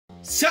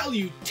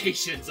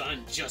Salutations,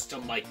 I'm Just a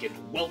Mike,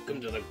 and welcome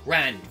to the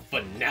grand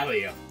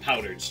finale of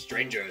Powdered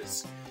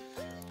Strangers.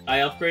 I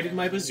upgraded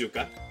my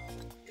bazooka,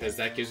 because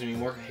that gives me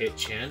more hit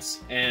chance,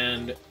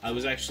 and I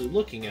was actually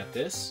looking at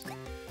this,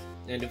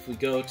 and if we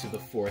go to the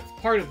fourth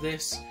part of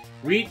this,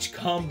 reach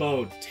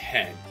combo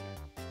 10.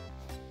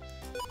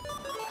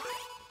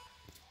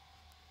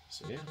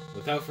 So yeah,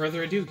 without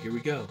further ado, here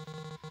we go.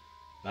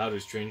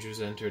 Powdered Strangers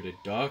entered a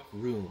dark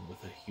room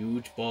with a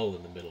huge ball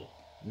in the middle.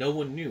 No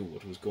one knew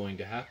what was going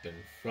to happen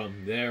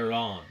from there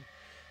on,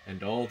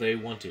 and all they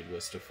wanted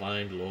was to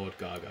find Lord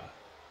Gaga.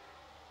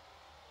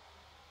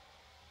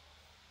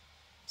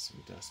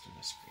 Some dust on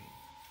the screen.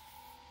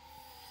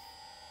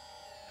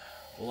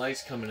 The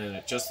light's coming in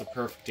at just the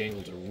perfect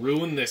angle to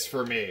ruin this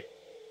for me.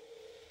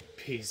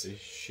 Piece of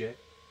shit.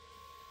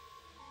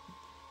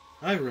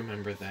 I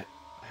remember that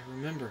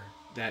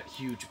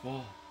huge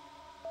ball.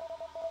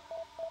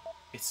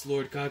 It's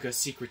Lord Gaga's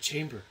secret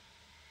chamber.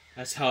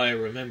 That's how I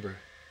remember.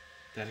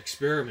 That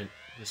experiment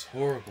was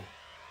horrible.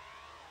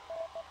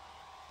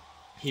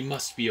 He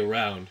must be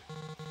around.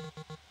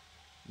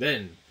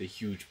 Then the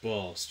huge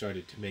ball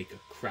started to make a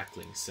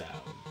crackling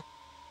sound.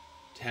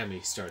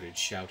 Tammy started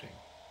shouting,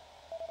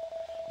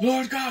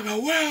 "Lord Gaga,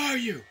 where are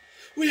you?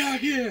 We are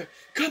here!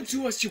 Come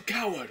to us, you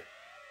coward!"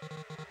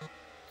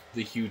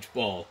 The huge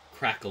ball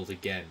crackled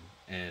again,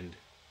 and...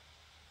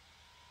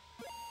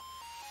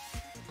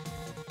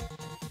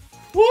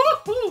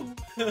 Woohoo!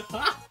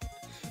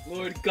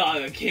 Lord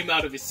Gaga came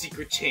out of his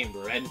secret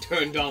chamber and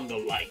turned on the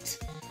light.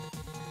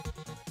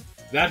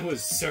 That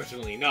was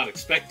certainly not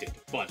expected,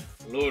 but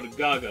Lord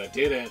Gaga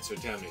did answer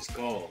Tammy's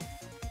call.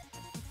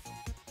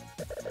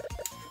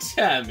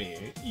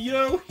 Tammy,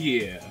 you're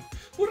here.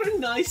 What a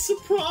nice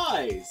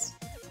surprise.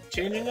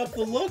 Changing up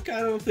the look? I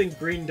don't think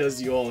green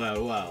does you all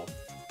that well.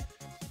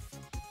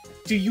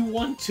 Do you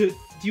want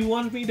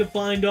me to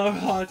bind our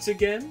hearts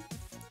again?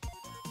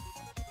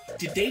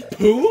 Did they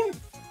poon?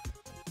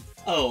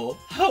 Oh,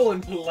 how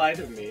unpolite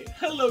of me.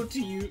 Hello to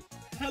you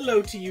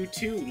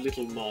too,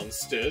 little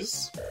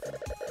monsters.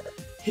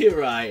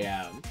 Here I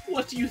am.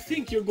 What do you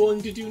think you're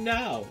going to do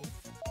now?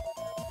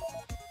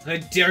 I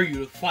dare you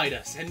to fight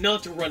us, and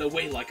not to run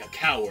away like a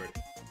coward.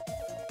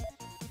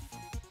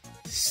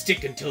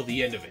 Stick until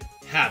the end of it.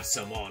 Have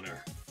some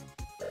honor.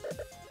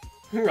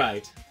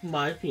 Right.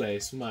 My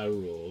place, my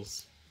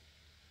rules.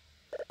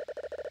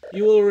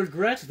 You will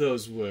regret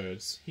those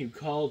words. You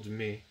called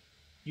me.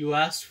 You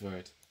asked for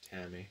it,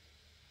 Tammy.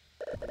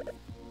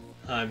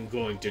 I'm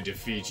going to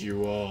defeat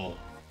you all.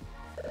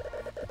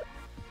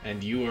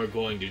 And you are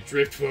going to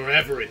drift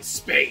forever in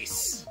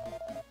space.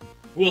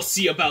 We'll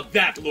see about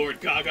that,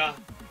 Lord Gaga.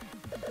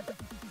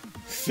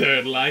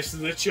 Third life's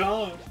the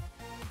charm.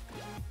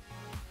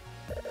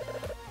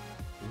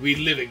 We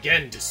live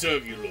again to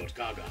serve you, Lord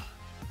Gaga.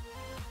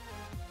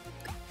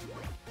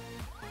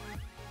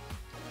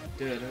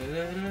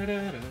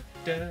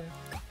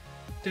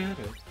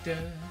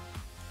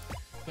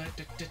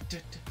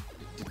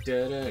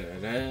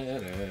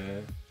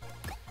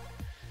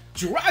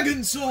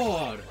 Dragon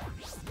Sword!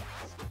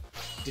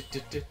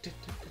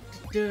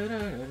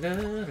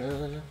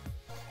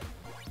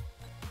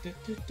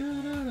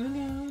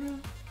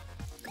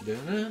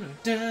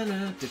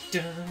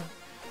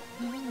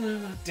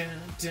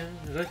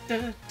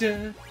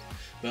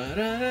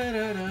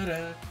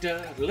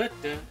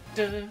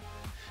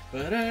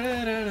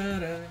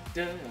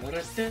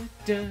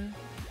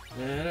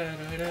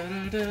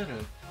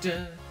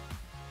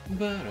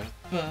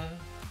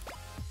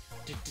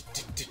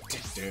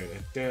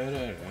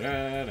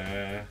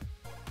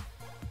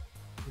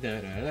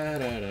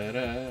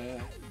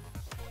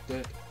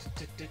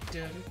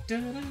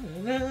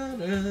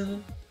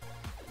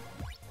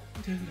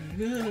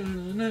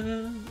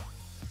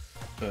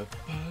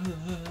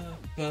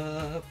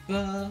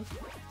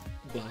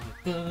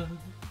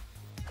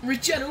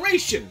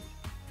 Regeneration!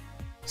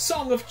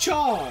 Song of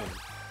Charm!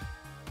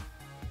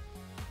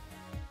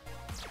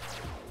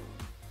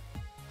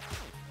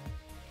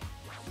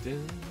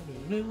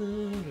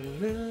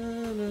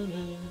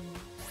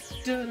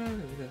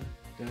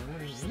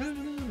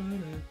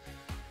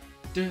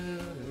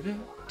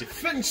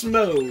 Defense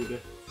mode!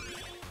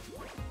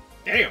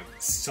 Damn,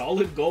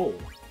 solid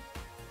gold.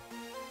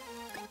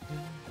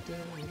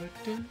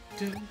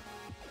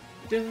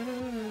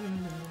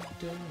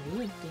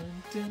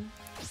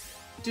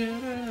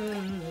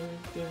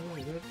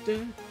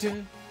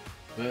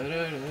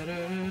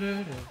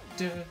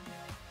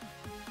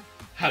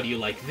 How do you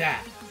like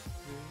that?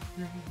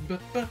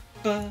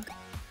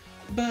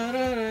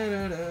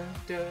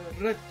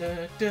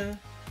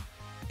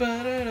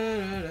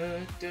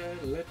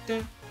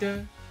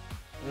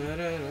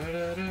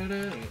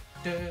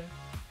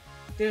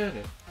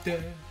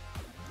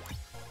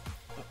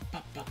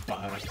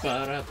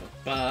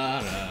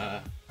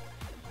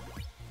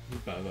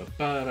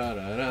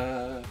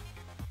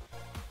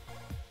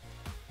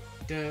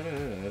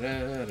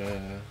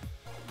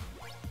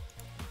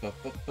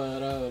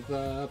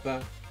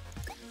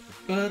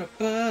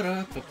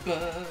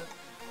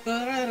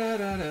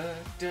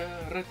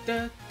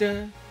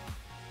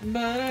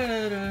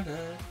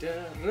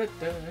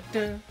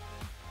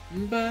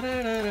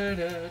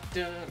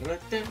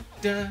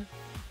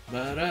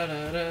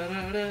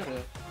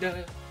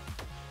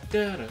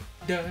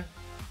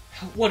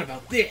 What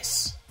about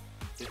this?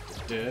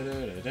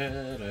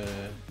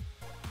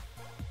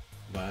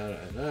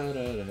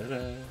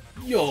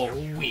 You're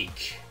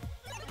weak.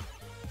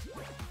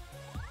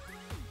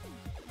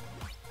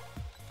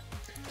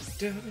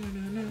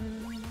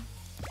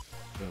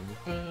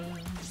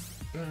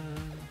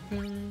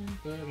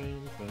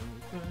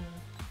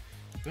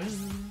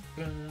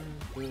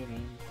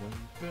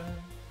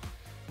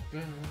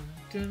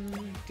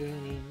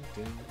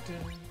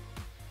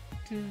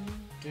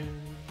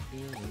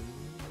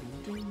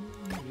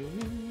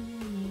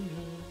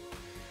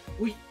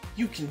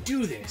 You can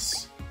do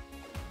this.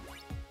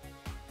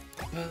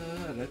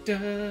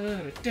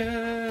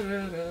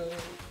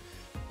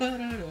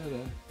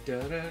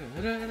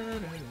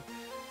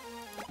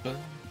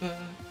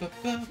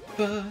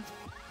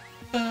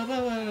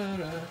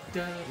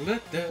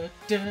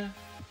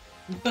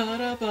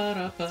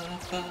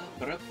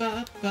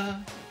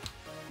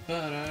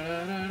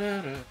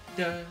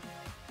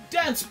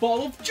 Dance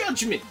Ball of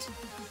Judgment!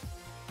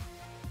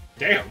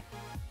 Damn!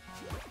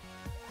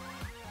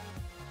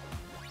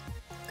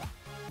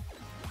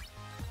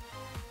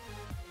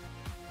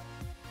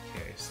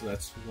 Okay, so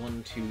that's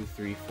 1, 2,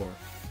 3, 4,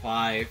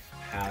 5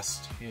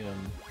 past him.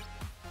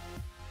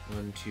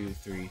 1, 2,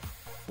 3,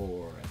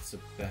 4. That's the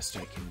best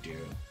I can do.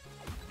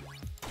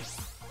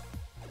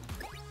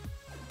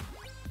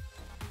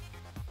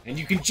 And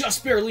you can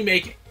just barely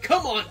make it!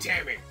 Come on,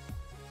 Tammy!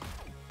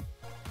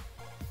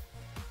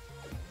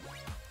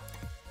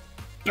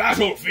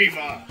 Battle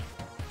Fever!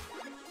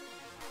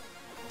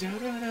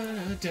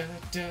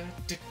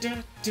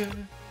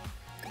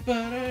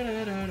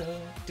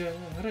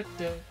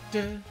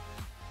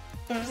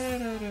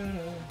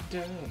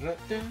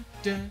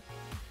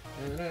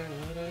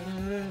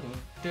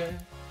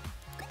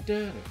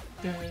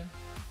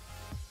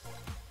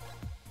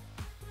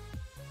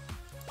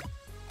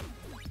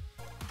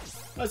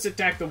 Let's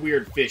attack the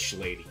weird fish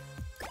lady.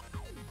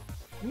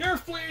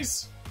 Nerf,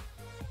 please!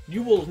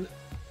 You'll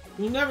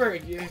never...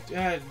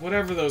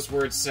 whatever those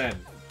words said.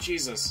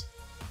 Jesus.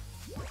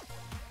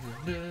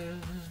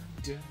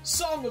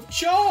 Song of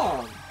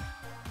Charm!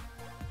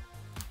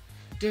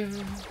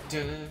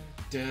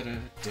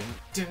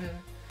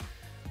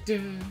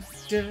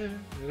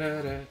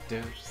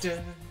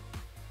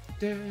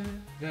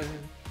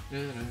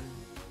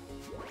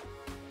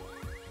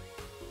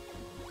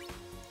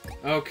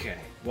 Okay,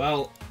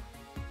 well...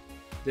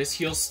 This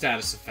heals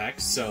status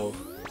effects, so...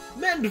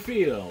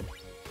 Mendfield!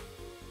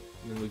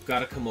 And then we've got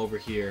to come over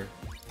here,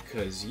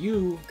 because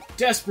you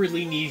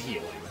desperately need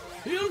healing.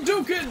 Heal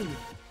Dukin!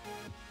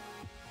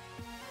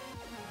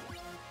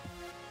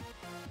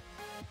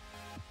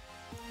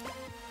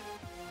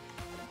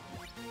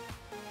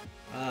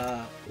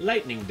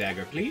 Lightning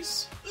Dagger,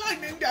 please.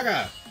 Lightning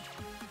Dagger!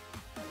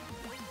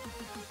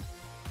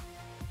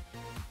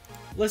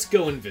 Let's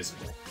go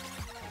invisible.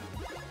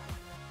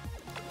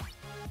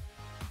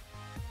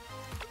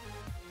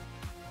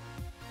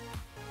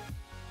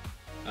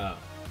 Oh.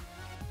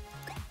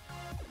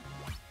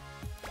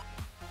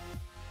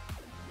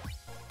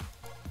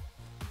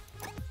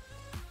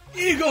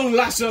 Eagle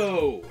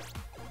Lasso!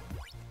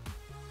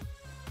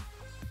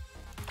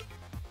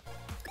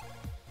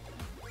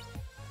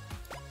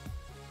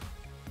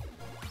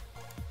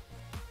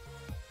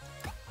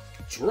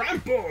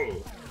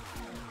 Trample!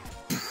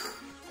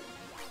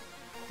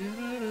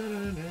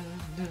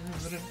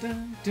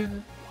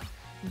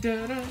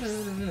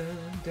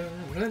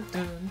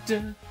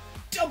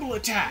 Double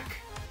attack!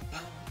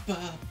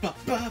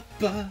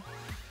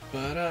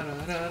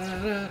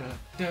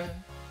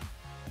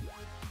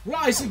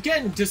 Rise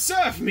again to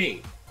serve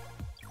me!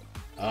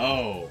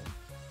 Oh.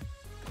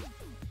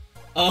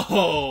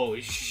 Oh,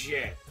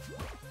 shit.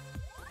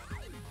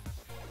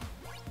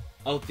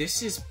 Oh,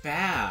 this is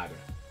bad.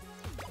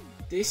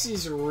 This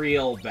is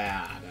real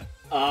bad.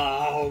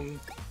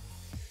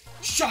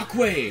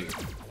 Shockwave!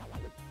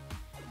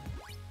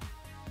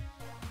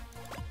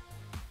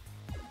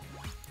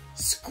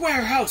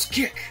 Square house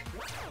kick!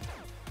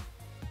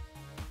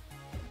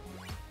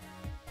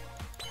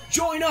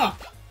 Join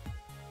up!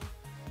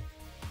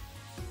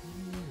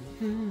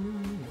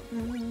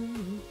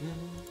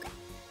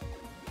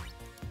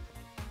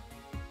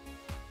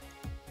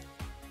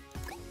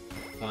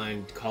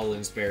 Find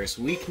Colin's Bear's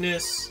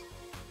weakness.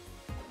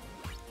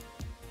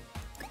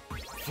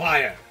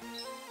 Fire!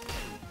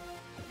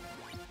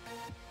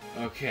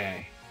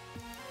 Okay.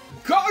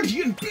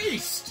 Guardian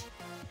Beast!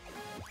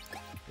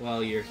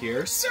 While you're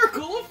here,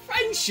 Circle of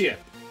Friendship!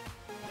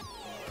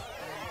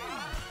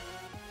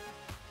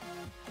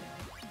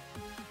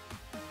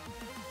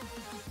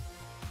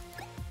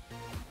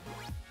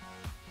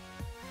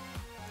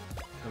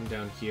 Come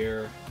down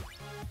here.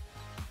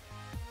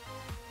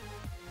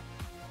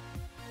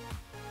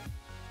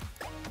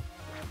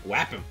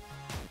 Whap him!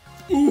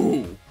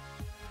 Ooh!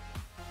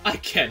 I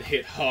can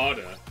hit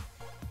harder.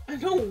 I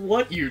don't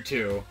want you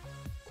to,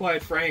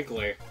 quite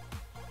frankly.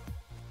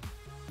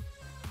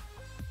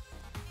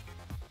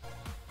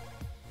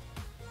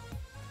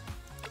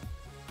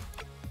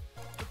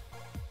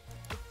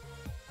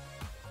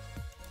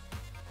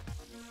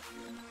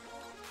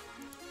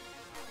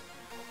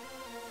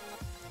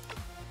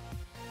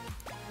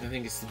 I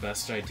think it's the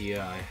best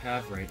idea I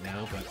have right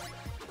now, but...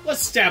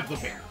 Let's stab the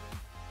bear!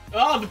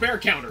 Oh, the bear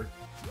countered!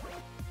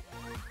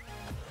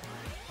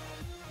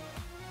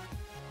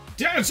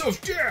 Dance of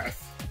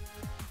death!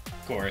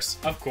 Of course,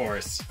 of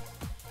course.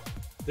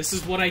 This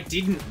is what I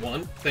didn't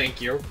want,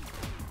 thank you.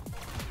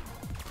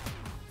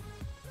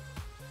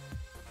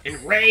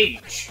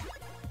 Enrage!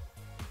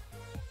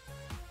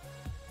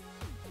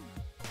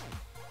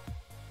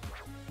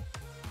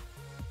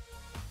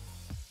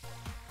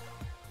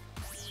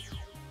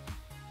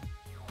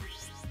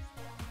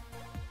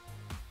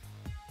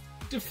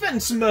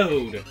 Defense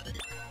mode!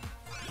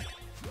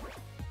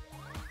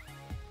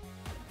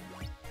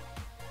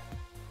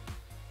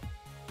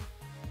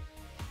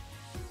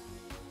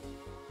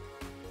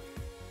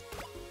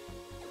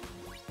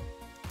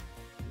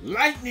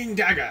 Lightning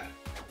dagger!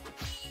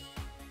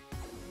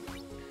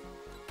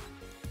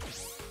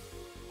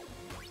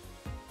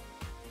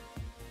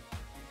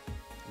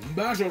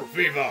 Battle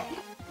fever!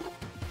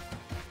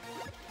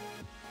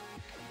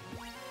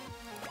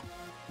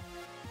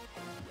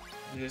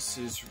 This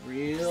is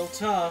real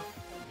tough.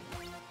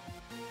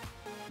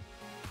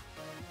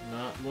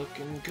 Not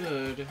looking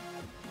good.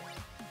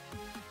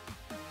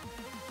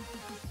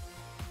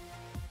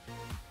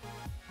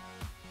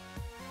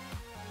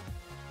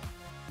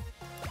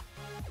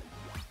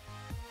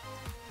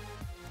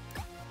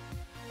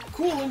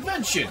 Cool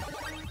invention!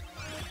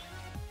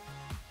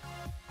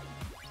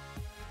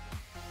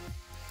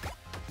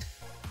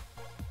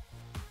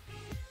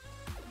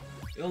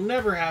 You'll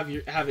never have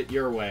it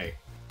your way.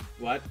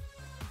 What?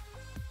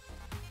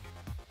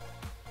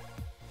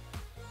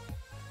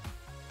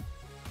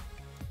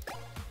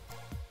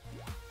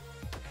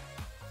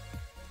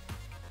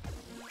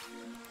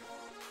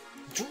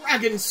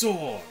 Dragon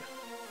sword!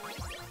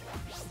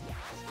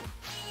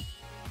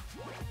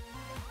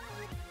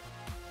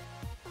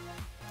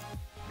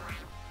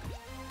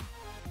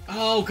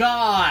 Oh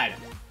god!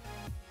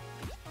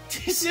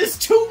 This is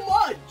too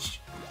much!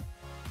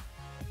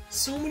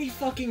 So many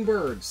fucking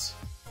birds.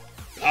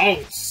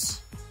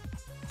 Bounce!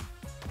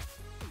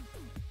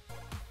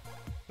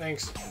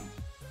 Thanks.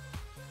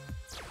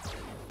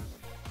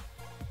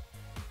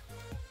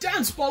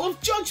 Dance ball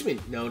of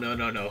judgment! No, no,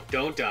 no, no.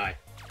 Don't die.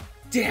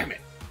 Damn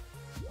it!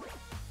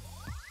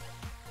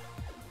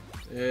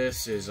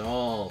 This is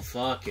all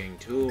fucking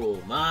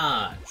too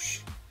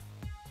much.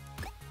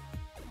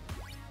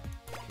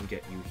 Can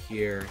get you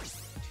here.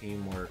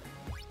 Teamwork.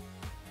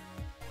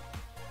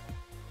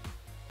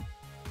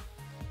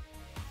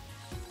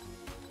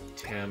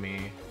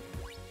 Tammy.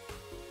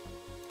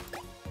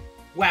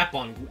 Whap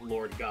on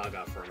Lord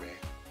Gaga for me.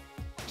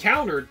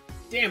 Countered?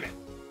 Damn it.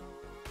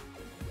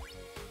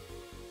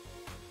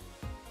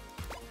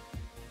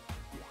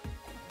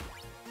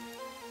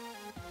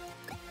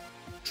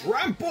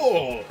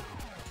 Trample!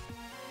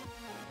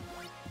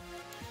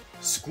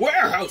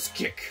 Square house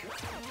kick!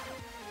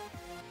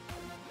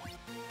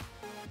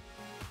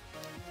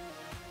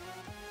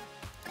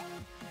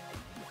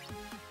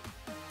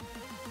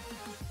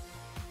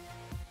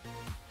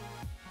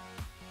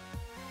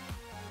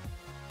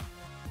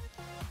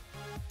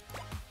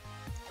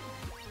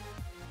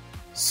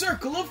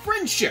 Circle of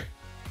friendship!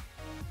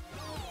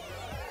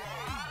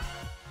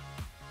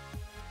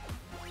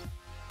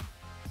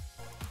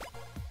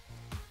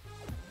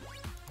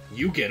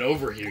 You get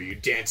over here, you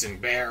dancing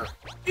bear!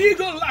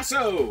 Eagle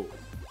lasso!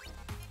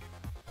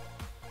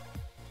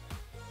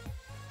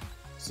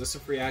 Is this a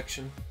free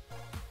action?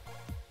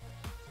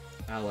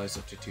 Allies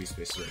up to 2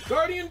 spaces away.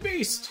 Guardian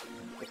Beast!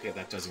 Okay,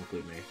 that does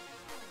include me.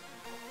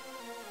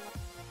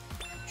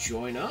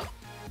 Join up?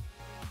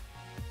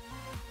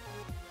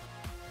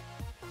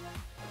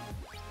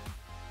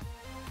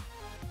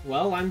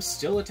 Well, I'm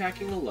still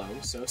attacking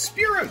alone, so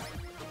spear him!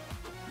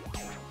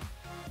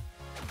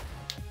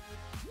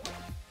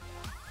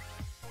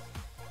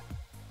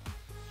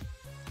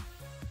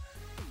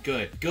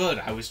 Good, good.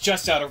 I was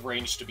just out of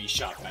range to be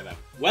shot by them.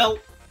 Well,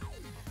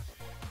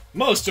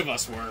 most of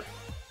us were.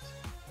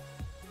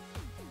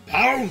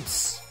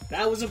 Pounce!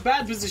 That was a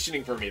bad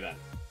positioning for me then.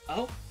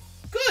 Oh,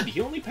 good. He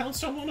only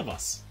pounced on one of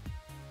us.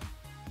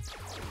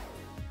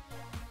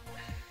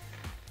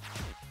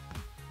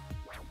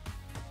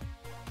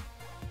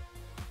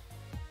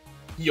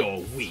 You're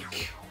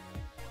weak.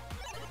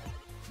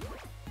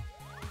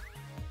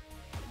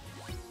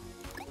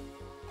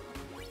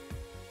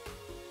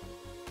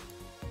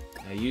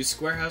 I used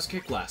Square House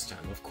Kick last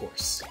time, of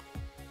course.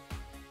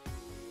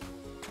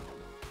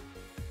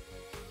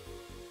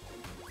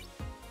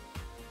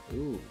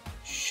 Ooh,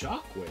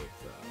 Shockwave,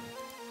 though.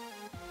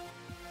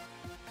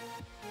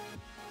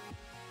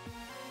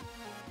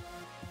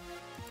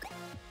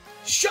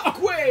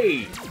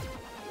 Shockwave!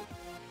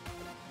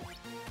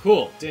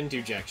 Cool, didn't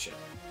do jack shit.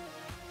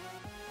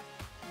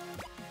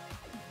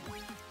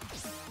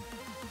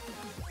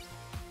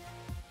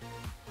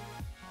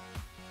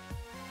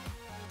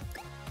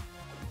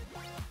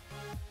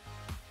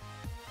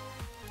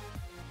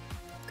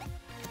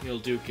 He'll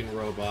Duke and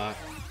Robot.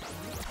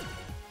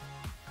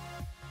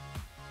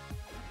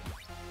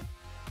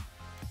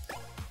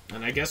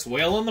 And I guess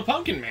Wail on the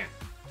Pumpkin Man.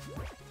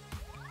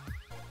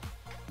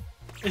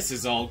 This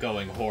is all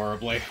going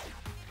horribly.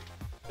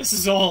 This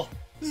is all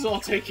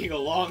taking a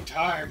long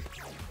time.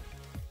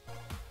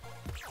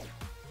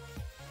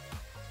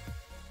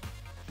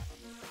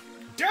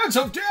 Dance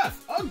of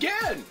Death,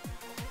 again!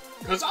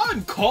 Cause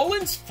I'm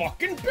Colin's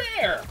fucking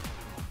bear!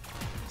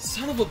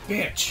 Son of a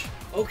bitch.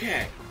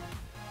 Okay.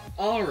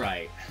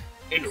 Alright.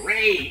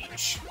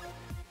 Enrage!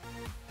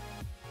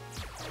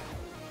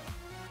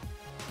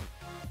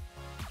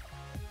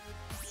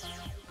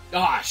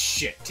 Ah,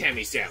 shit.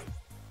 Tammy's down.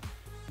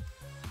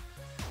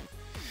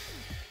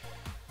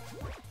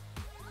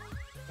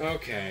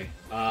 Okay.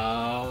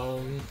 Up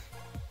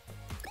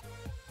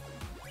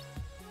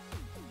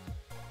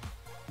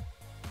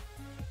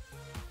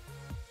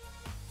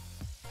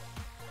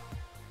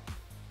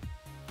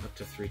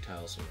to 3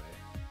 tiles away.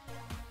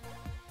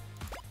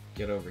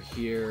 Get over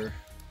here.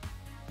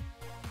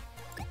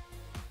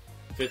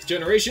 5th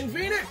generation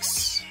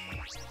Phoenix!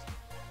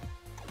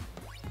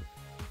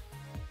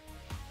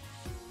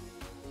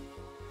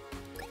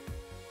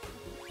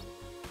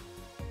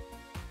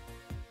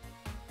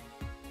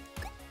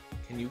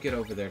 Can you get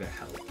over there to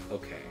help?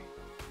 Okay.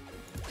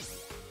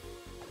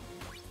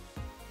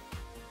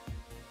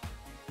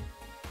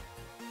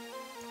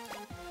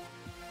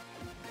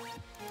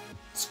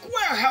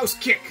 Square house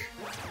kick!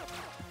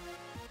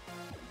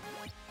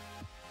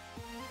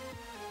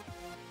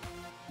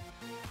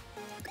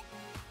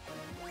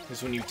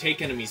 Because when you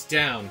take enemies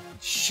down,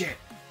 shit,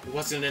 it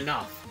wasn't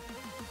enough.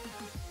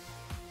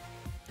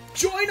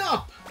 Join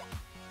up!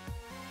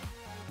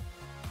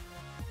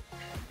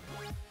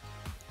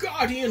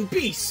 Guardian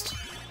Beast!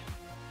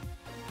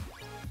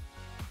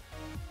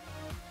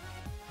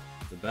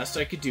 The best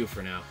I could do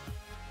for now.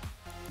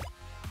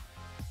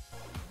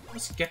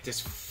 Let's get this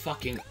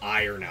fucking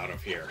iron out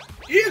of here.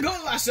 Eagle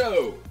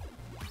Lasso!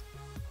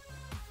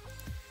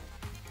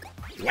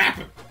 Whap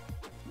him!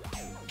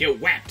 Get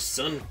whacked,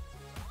 son.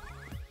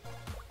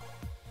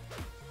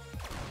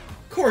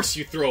 Of course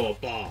you throw a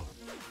bomb.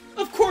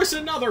 Of course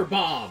another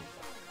bomb.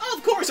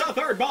 Of course a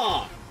 3rd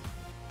bomb.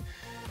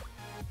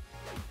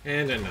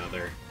 And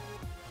another.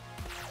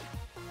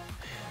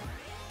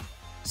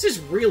 This is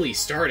really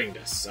starting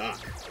to suck.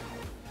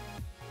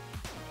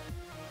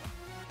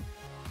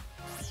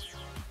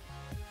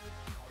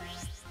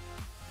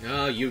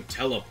 Oh, you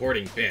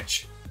teleporting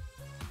bitch.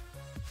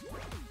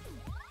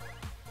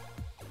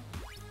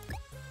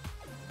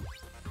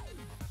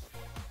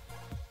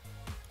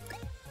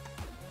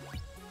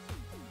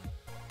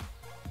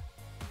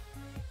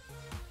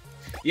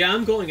 Yeah,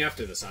 I'm going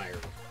after this iron.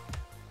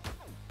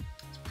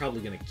 It's probably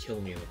gonna kill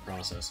me in the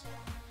process.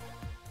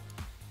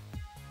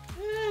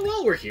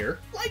 Well, we're here.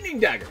 Lightning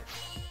Dagger!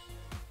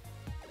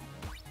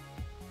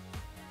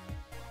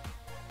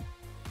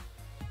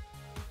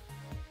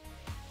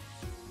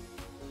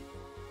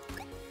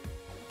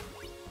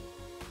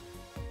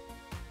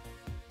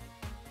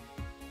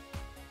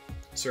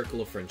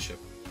 Circle of Friendship.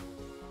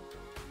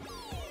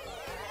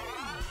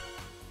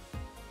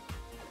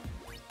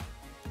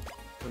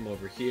 Come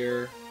over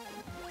here.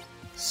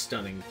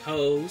 Stunning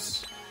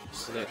Pose,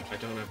 so that I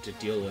don't have to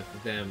deal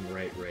with them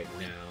right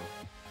now.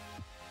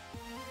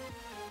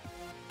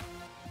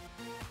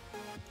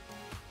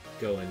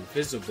 Go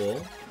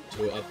invisible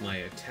to up my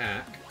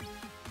attack.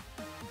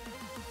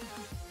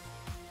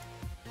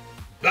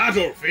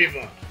 Battle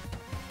Fever!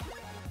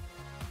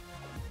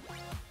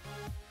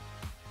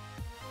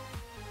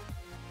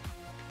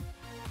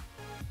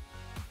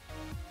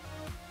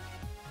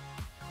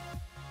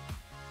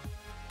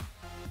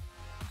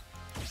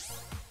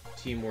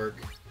 Teamwork.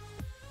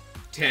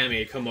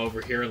 Tammy, come over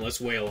here and let's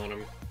wail on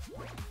him.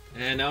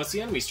 And now it's the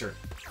enemy's turn.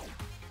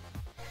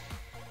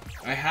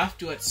 I have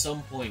to at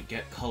some point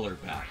get color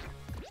back.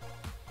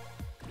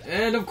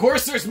 And of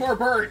course there's more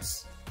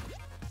birds!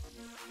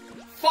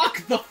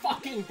 Fuck the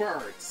fucking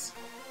birds!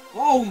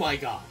 Oh my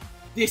god.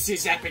 This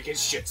is epic as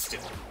shit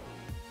still.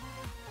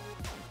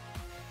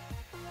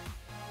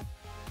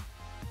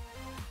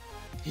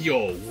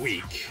 You're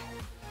weak.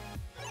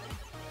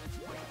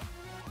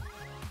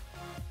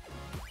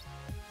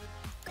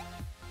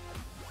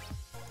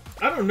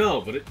 I don't know,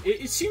 but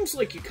it seems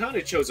like you kind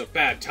of chose a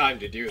bad time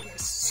to do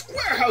this.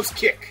 Square house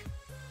kick!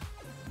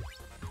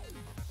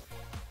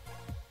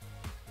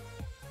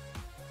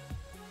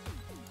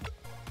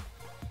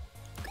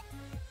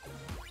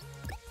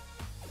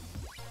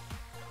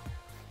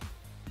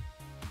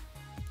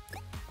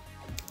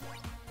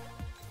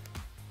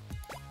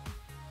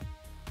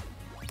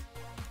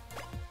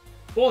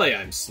 Boy,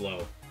 I'm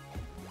slow.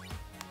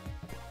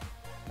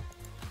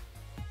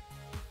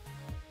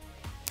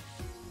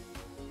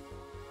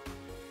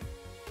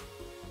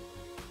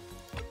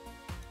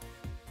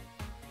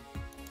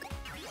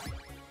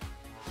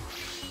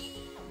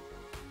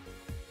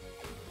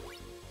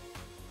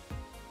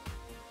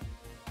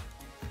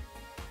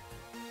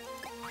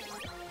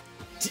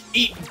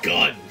 Eat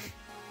gun!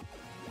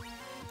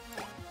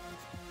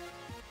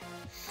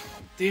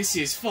 This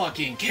is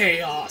fucking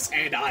chaos,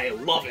 and I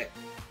love it!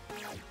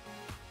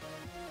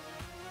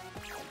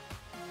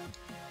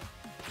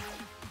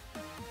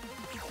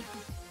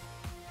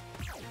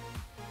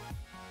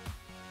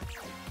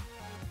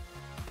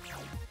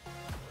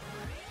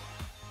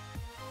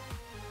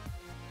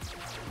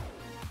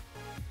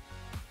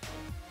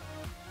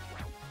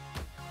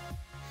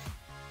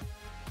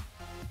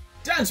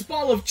 Dance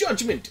Ball of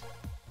Judgment!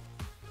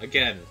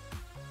 Again.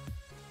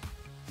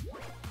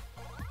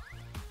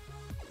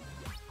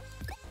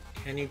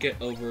 Can you get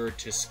over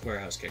to Square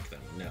House Kick them?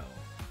 No.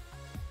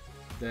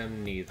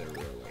 Them neither,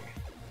 really.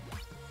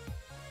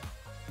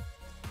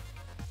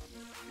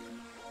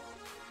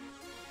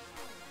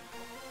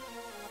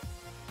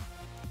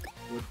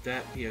 Would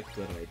that be a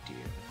good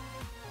idea?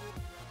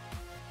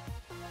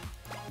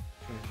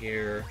 From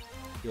here,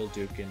 he'll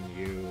Duke and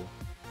you.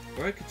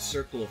 Or I could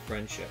Circle of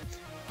Friendship.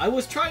 I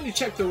was trying to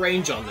check the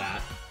range on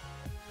that.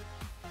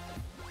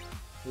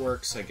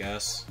 Works, I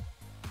guess.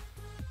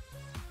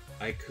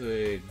 I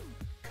could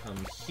come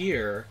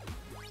here,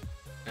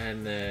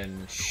 and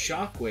then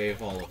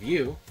Shockwave all of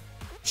you.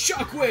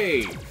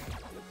 Shockwave!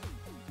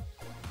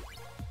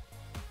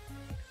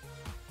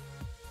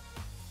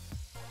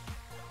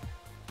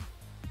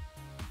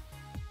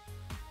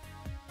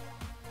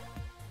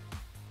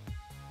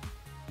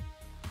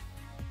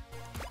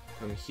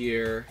 Come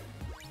here.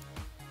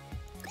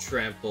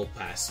 Trample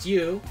past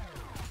you.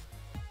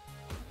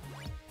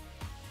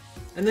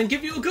 And then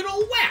give you a good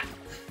old whack!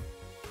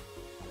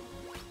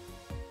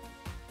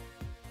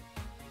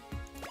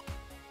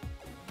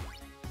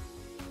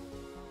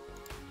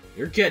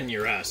 You're getting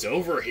your ass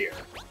over here.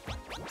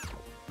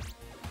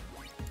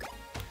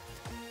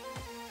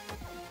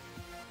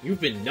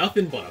 You've been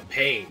nothing but a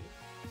pain.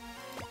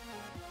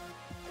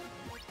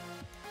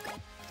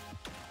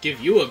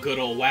 Give you a good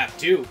old whap,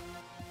 too.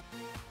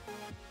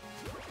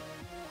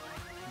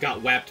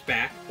 Got whapped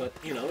back, but,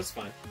 you know, it's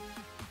fine.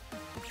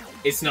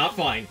 It's not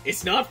fine.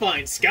 It's not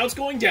fine. Scout's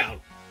going down.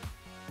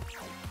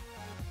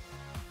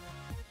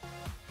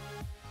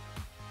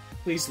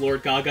 Please,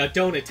 Lord Gaga,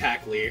 don't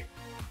attack Lee.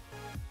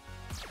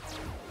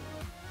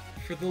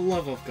 For the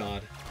love of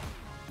God.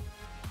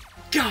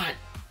 God!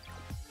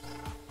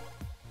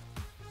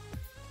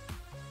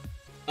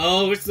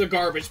 Oh, it's the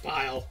garbage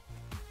pile.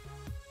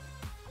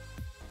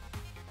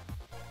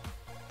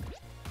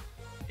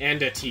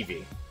 And a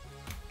TV.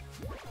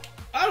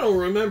 I don't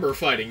remember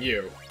fighting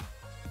you.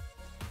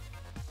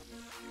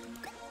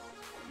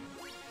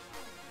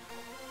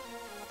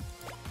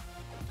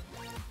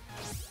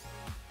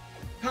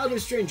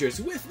 Powdered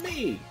Strangers with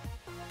me!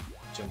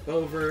 Jump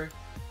over.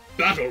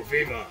 Battle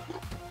Viva!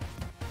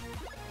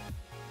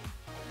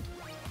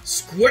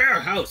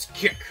 Square House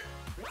Kick!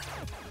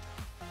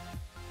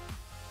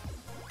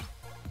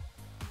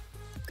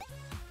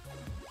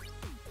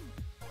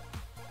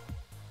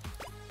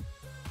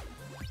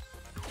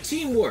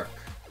 Teamwork!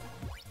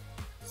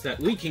 So that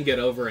we can get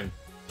over and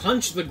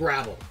punch the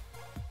gravel.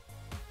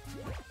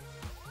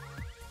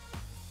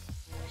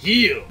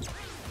 Heal!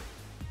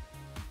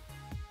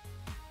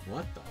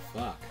 What the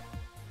fuck?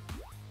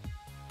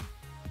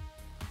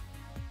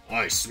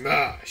 I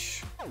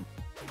smash!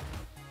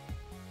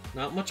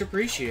 Not much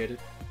appreciated.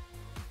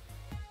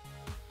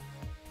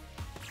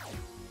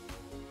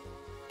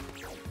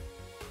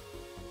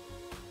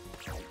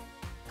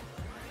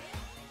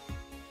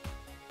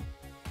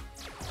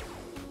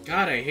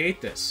 God, I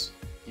hate this.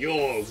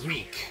 You're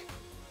weak.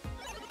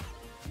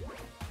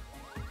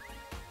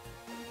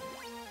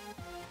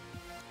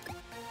 I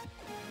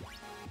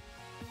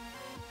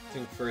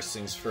think first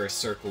things first,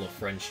 Circle of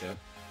Friendship.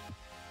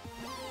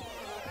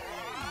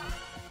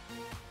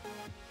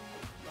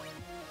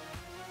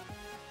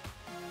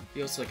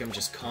 Feels like I'm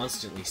just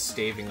constantly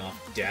staving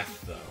off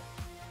death, though.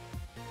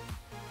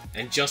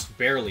 And just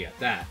barely at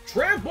that.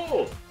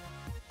 Trample!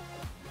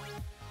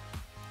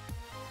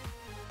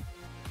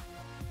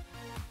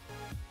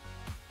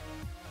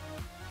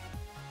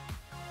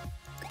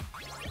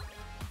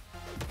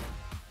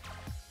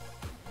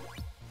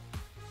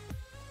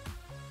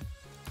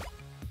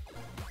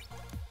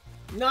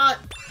 Not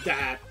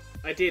that.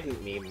 I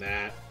didn't mean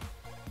that.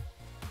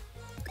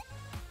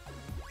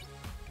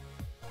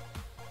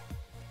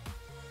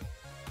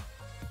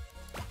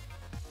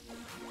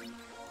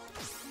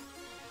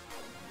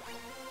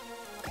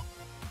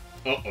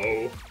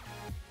 Uh-oh.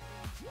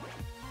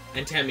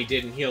 And Tammy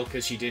didn't heal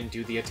because she didn't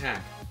do the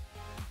attack.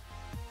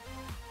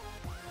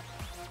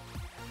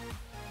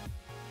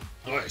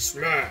 I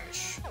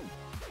smash!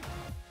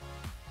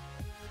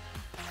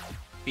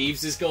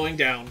 Beeves is going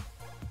down.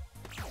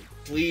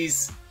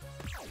 Please.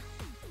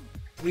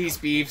 Please,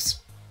 Beeves.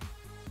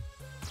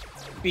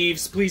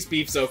 Beeves, please,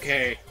 Beeves,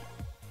 okay.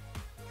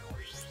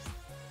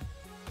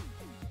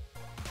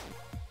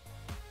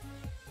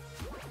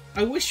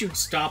 I wish you'd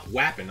stop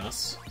whapping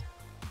us.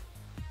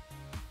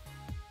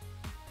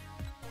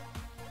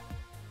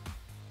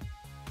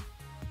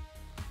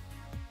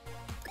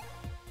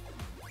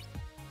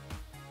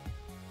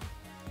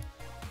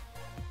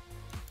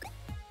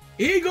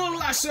 Eagle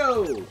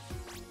Lasso!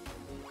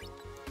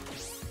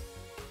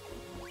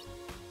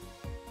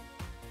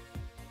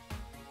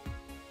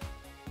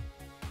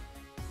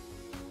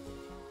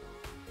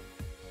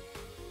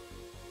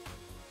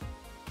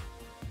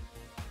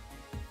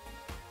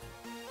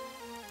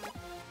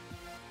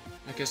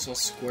 I guess I'll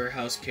Square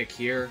House Kick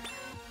here.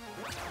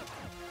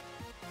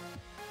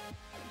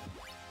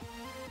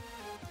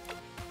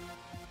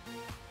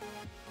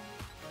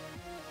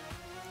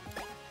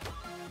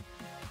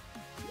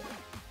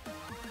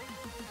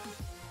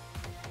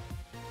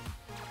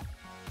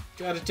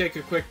 Gotta take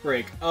a quick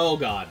break. Oh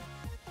god.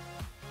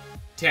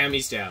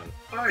 Tammy's down.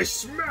 I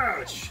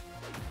smash!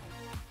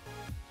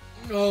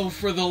 Oh,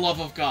 for the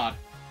love of God.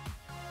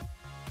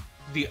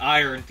 The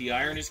iron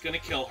is gonna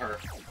kill her.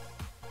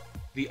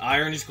 The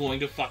iron is going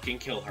to fucking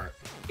kill her.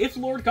 If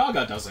Lord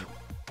Gaga doesn't.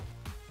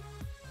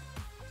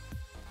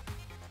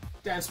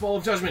 Dance Ball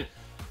of Judgment.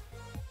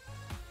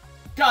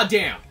 God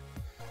damn.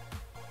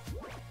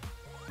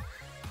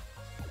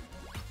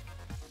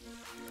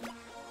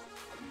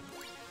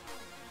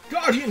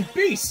 Guardian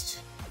Beast!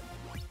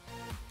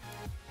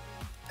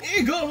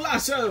 Eagle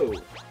Lasso!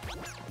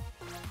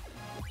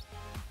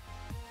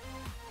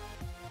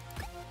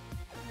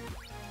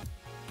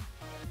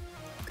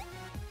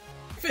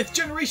 Fifth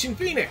Generation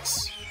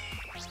Phoenix!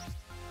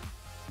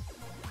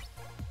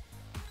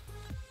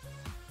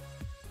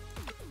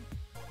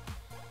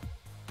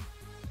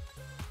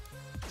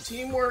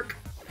 Teamwork!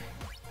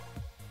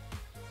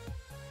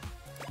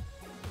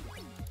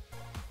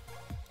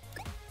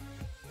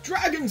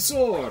 Dragon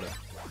Sword!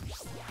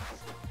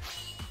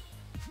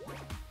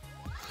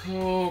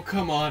 Oh,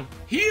 come on.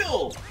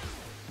 Heal!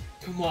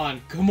 Come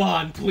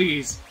on,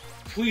 please.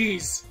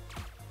 Please.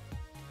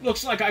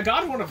 Looks like I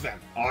got one of them.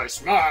 I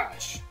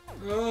smash!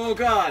 Oh,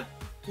 God.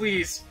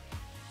 Please.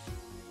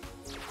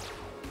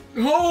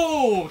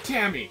 Oh,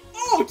 Tammy!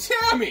 Oh,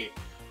 Tammy!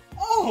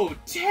 Oh,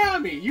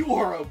 Tammy! You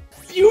are a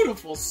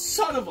beautiful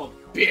son of a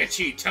bitch,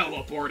 he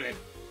teleported!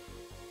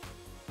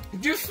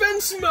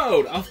 Defense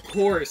mode! Of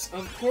course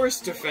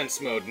defense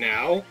mode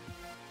now.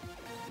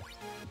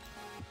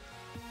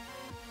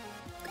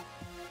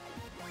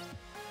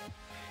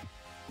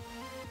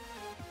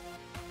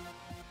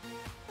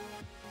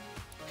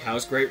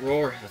 Cow's Great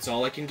Roar, that's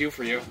all I can do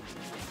for you.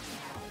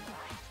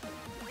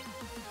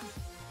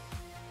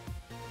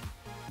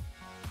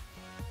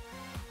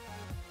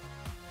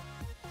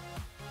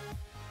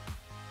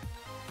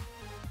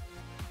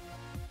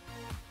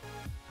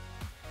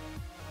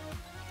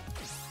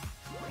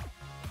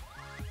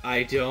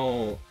 I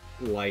don't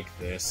like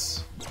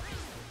this.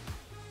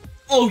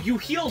 Oh, you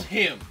healed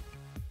him!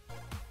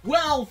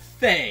 Well,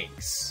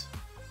 thanks!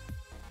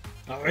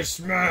 I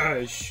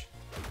smash!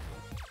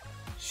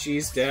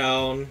 She's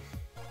down.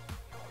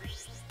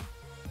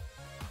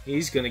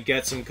 He's gonna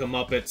get some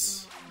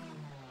comeuppets.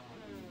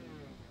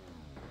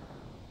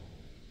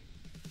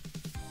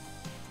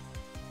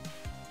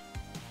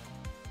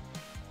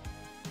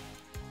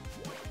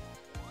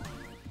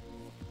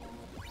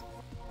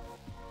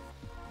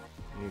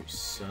 You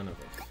son of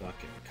a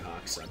fucking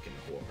cocksucking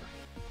whore.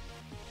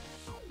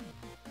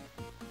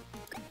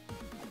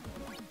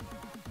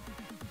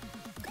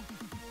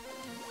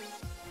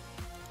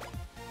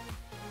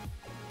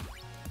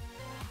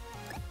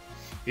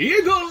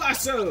 Eagle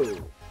Lasso!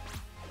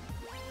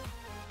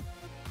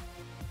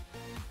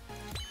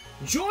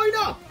 Join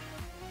up!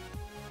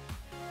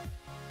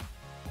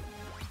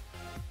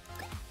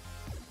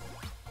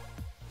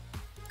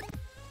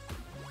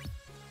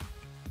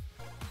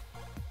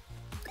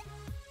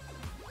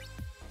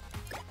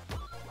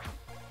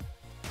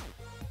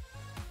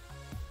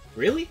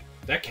 Really?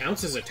 That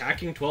counts as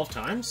attacking 12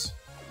 times?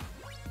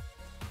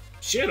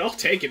 Shit, I'll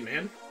take it,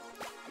 man.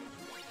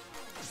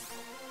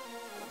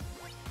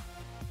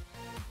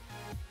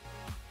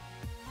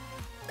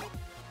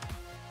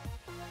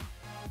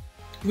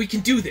 We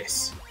can do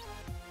this!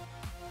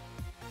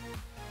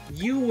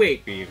 You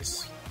wait,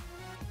 Beavis.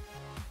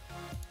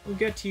 We'll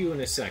get to you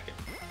in a second.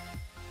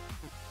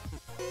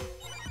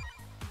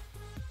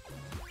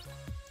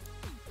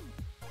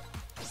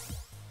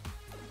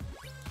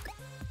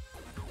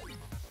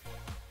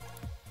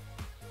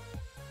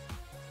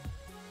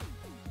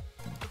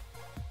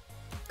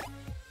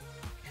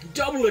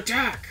 Double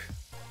attack!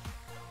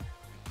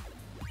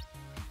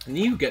 And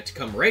you get to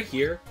come right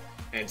here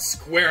and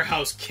square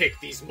house kick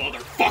these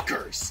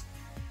motherfuckers!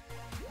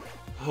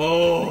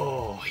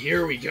 Oh,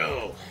 here we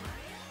go.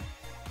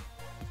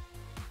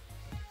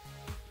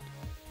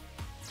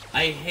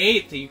 I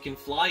hate that you can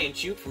fly and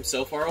shoot from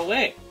so far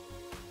away.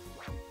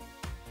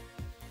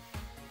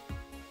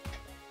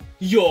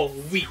 You're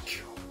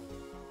weak.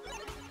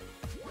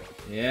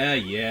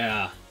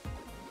 Yeah.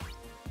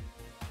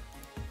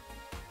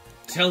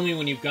 Tell me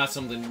when you've got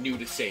something new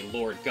to say,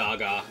 Lord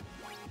Gaga.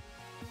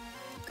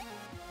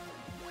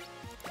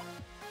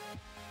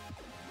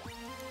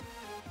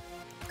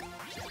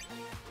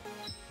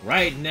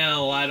 Right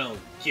now, I don't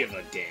give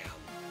a damn.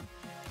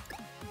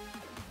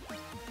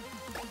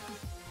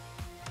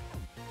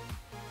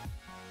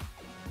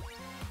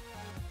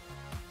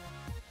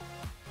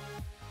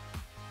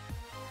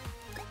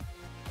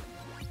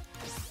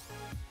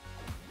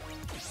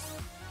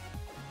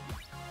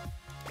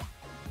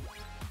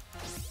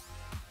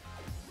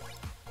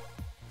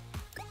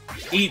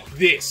 Eat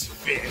this,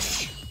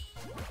 fish!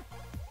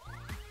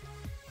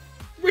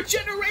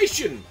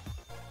 Regeneration!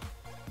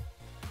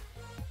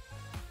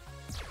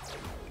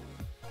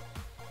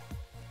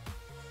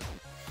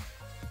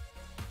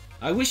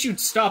 I wish you'd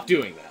stop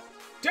doing that.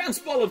 Dance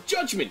Ball of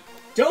Judgment!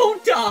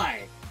 Don't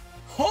die!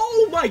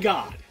 Oh my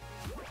god!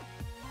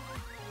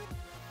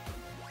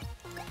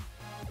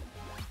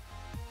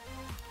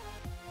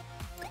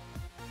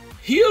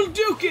 Heel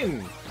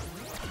Dukin!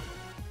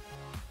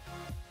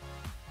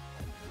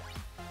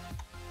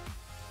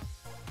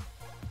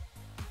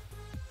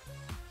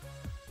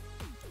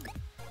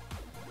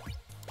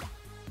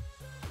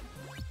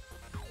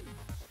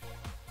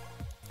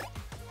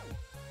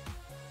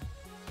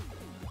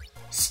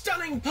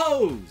 Stunning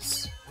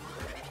pose!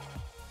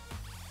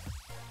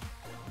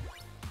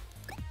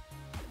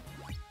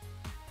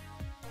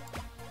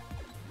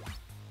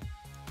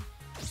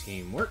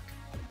 Teamwork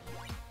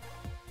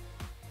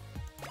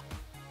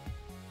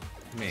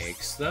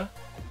makes the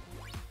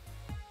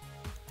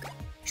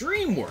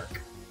dream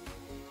work.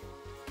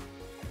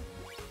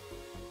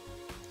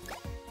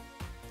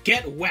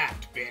 Get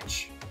whacked,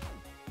 bitch.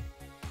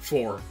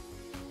 4.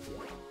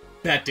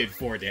 That did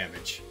 4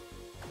 damage.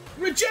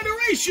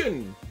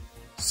 Regeneration!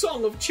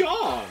 Song of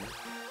Charm!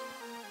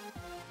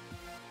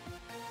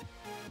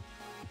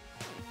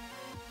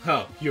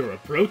 Oh, you're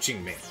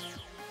approaching me.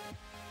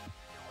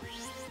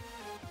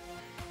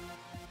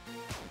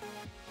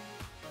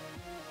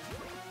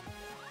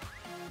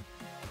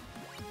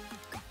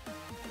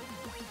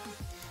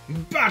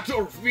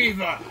 Battle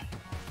Fever!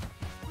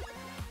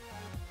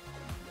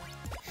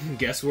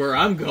 Guess where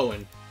I'm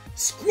going?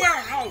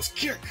 Square House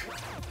Kick!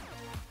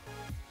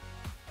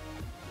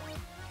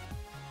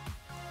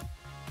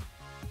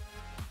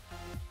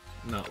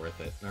 Not worth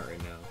it. Not right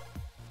now.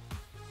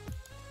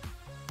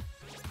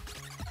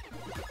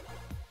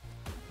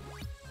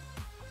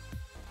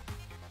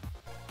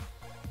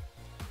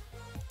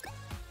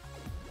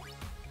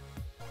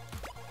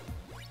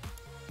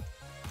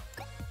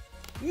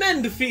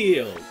 Mend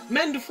Field!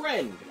 Mend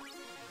Friend!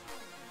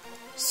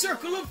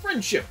 Circle of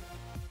Friendship!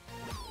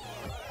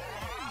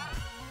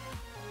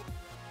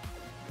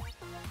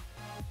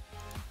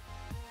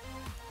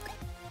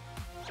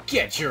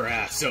 Get your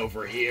ass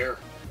over here!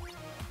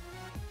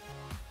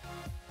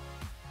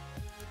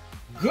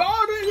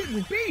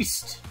 Guardian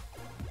Beast!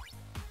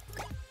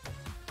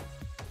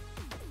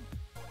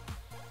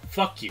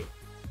 Fuck you.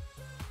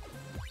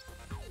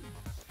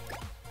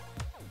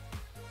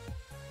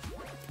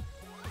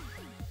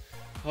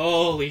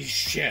 Holy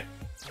shit.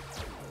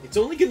 It's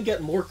only gonna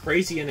get more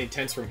crazy and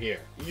intense from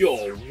here.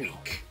 You're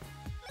weak.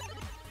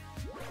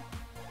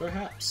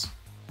 Perhaps.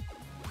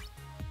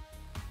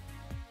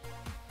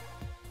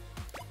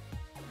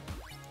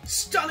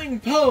 Stunning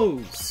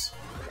pose!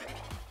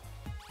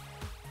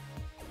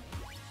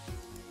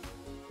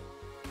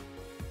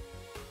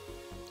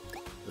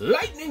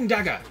 Lightning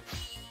dagger!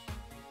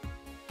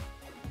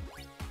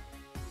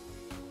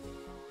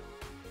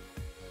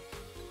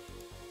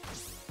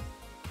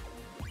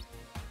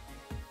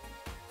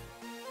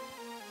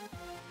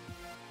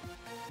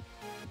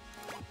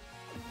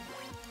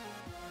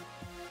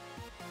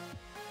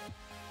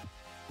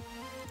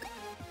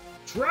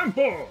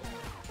 Trample!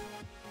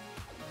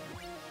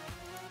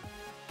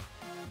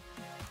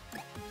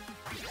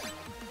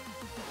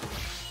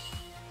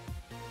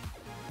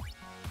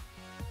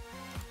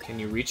 Can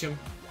you reach him?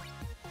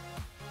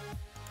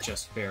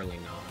 Just barely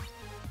not.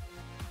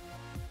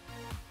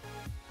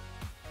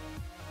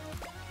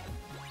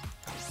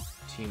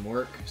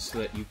 Teamwork so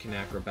that you can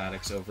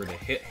acrobatics over to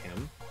hit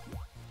him.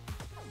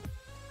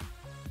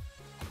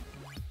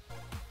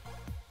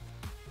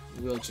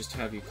 We'll just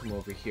have you come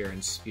over here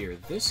and spear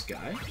this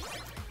guy.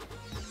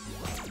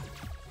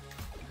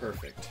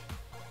 Perfect.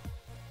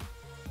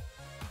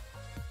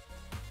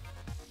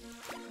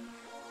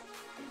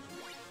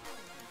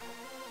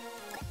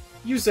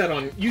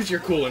 Use your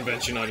cool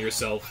invention on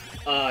yourself.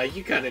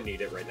 You kinda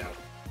need it right now.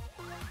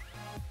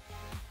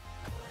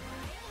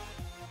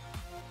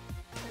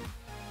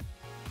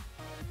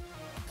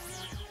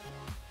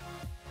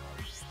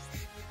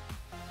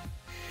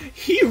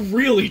 He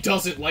really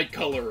doesn't like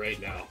color right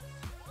now.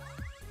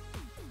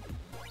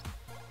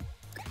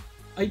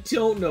 I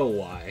don't know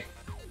why.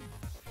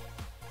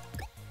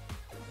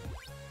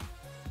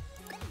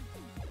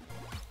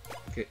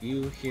 Get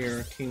you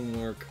here,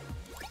 teamwork.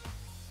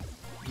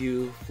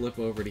 You flip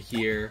over to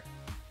here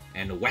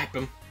and whap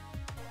him.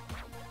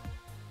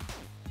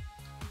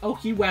 Oh,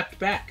 he whapped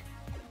back.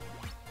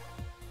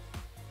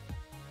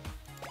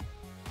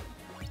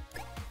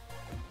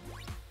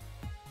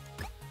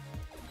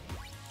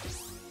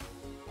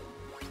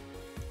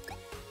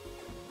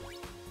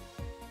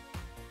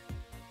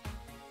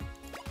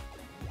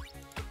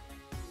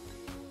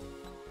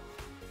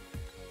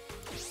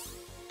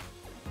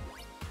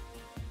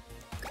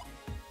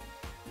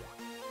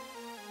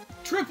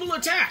 Triple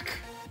attack!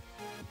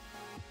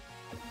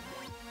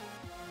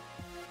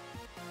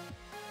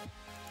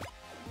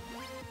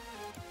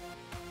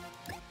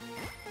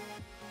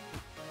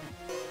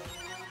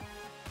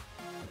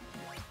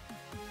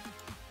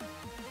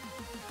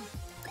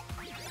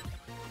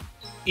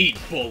 Eat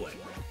bullet.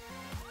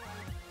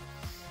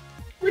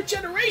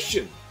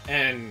 Regeneration!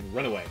 And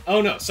run away.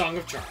 Oh no, Song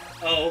of Charm.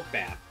 Oh,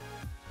 bad.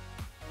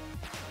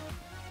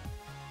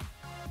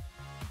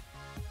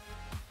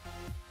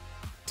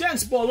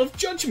 Dance Ball of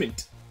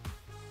Judgment!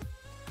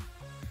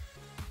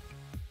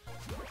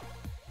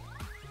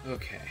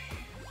 Okay.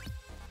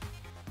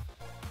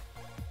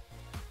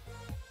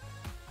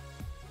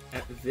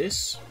 at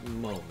this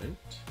moment...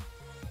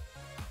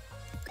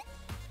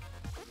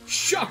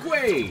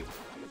 Shockwave!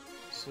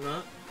 It's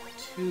not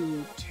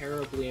too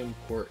terribly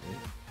important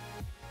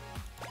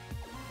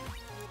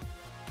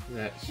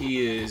that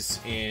he is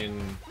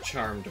in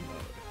Charmed mode.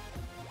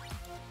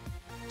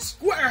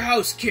 Square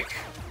House Kick!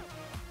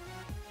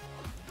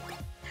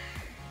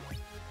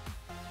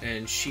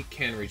 And she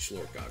can reach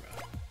Lord Gaga.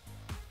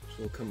 So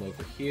we'll come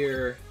over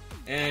here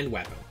and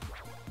whap him.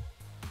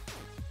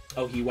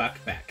 Oh, he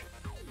whacked back.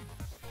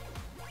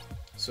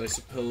 So I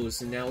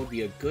suppose now would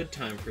be a good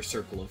time for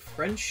Circle of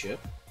Friendship.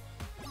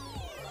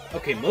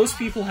 Okay, most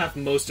people have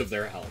most of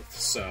their health,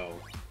 so...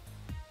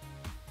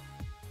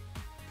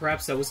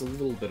 perhaps that was a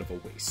little bit of a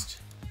waste.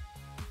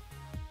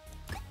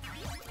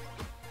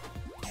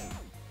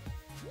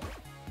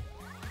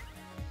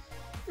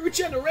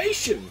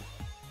 Regeneration!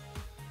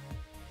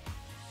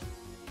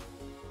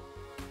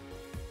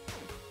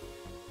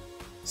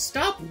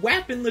 Stop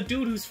whapping the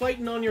dude who's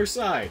fighting on your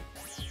side!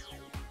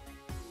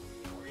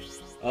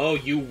 Oh,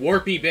 you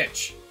warpy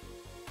bitch!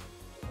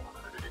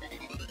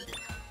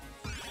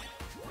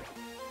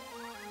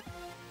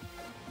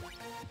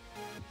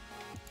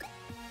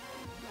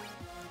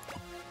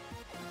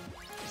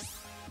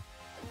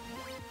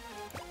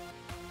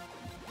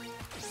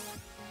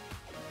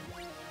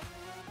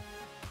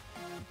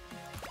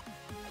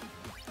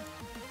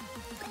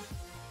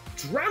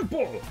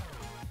 Trample!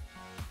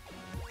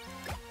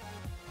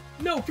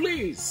 No,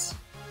 please!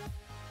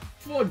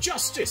 For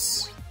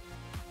justice!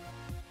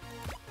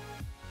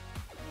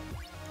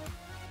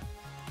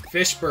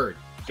 Fishbird,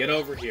 get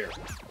over here.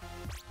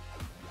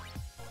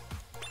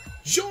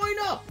 Join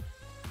up!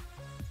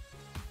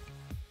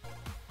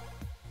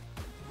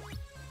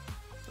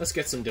 Let's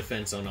get some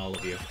defense on all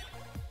of you.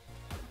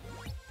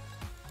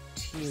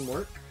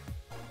 Teamwork.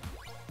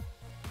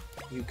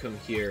 You come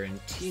here and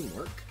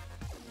teamwork.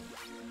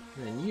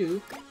 And then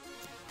you...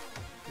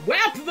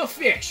 whap the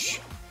fish!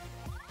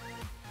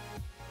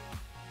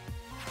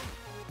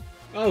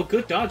 Oh,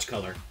 good dodge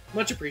color.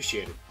 Much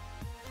appreciated.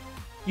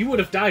 You would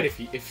have died if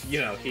you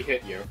know, he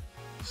hit you.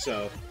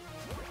 So,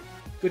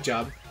 good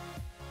job.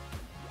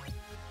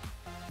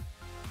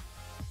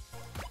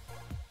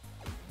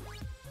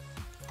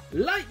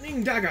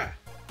 Lightning Dagger!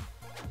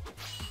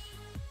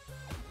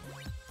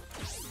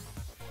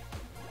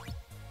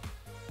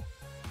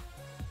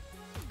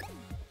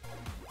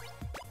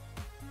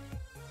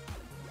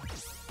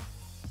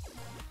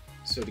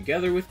 So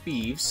together with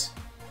Beeves,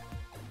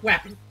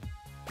 whap him!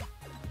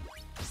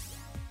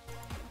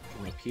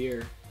 Come up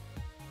here.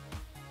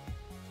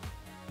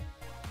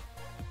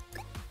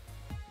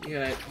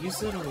 Yeah, use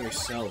that on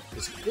yourself,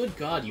 because good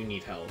god, you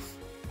need health.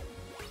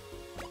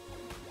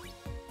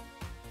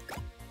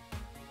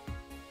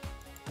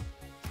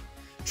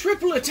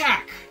 Triple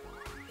attack!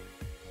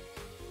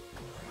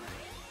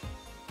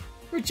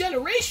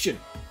 Regeneration!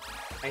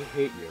 I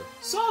hate you.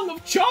 Song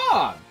of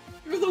Charm!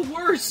 You're the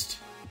worst!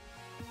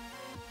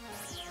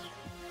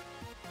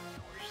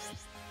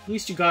 At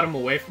least you got him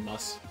away from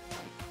us.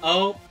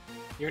 Oh,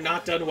 you're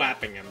not done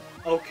whapping him.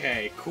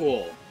 Okay,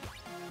 cool.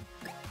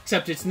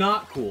 Except it's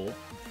not cool.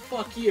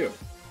 Fuck you.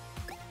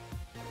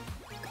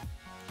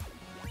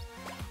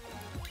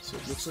 So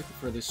it looks like the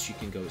furthest she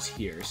can go is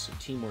here, so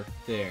teamwork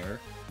there.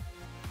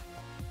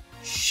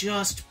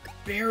 Just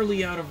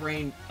barely out of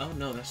range. Oh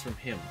no, that's from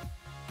him.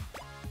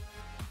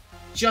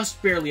 Just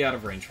barely out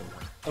of range from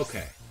her.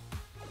 Okay.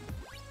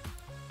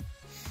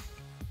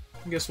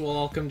 I guess we'll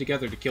all come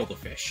together to kill the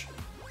fish.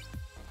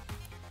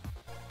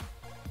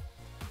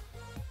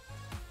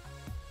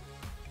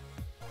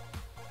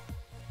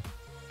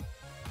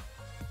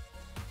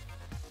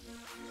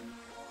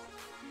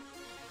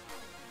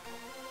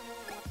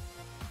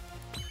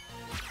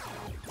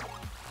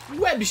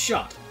 Web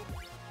shot!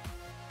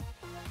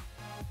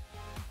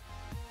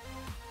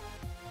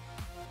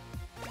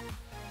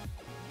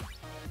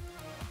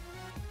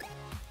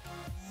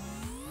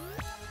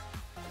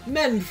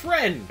 Mend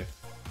friend!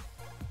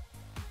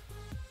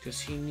 Because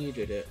he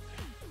needed it.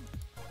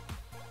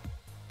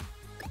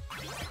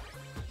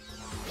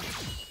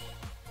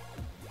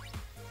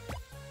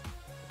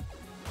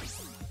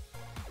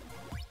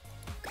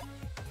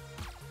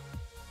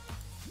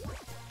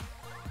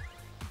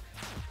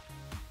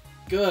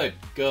 Good,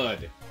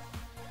 good.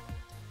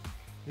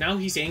 Now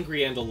he's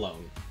angry and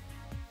alone.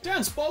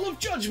 Dance Ball of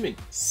Judgment!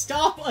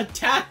 Stop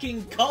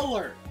attacking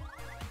color!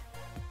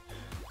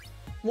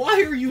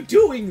 Why are you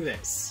doing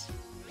this?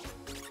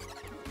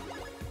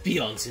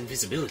 Beyond's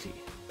invisibility.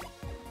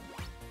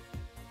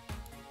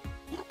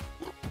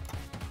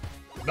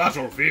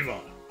 Battle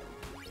Fever!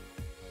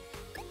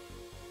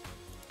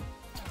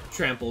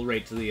 Trample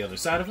right to the other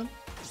side of him.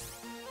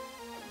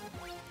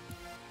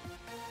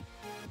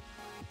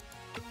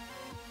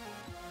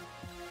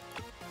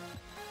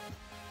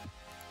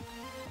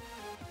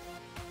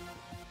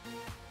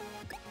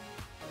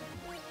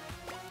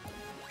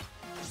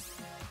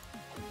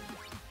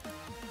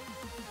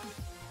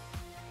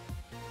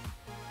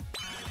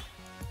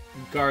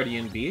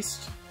 Guardian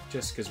Beast,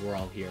 just because we're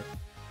all here.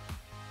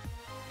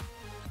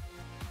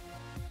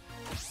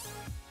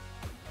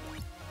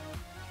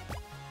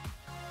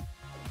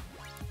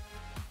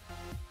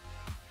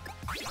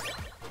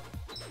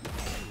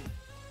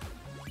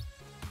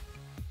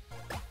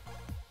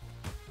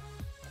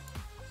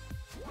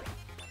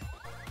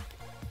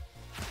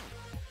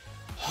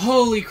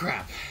 Holy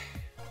crap.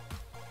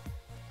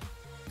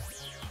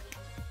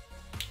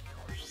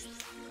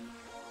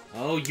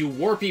 Oh, you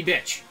warpy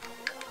bitch.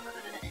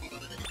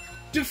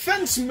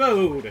 Defense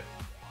mode!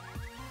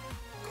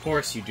 Of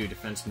course you do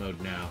defense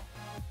mode now.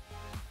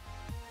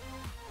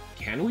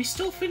 Can we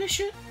still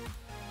finish it?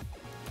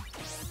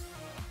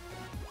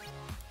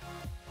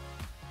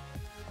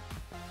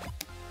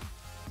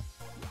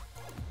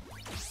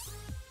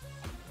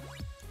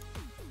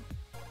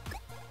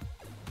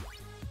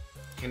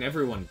 Can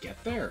everyone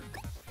get there?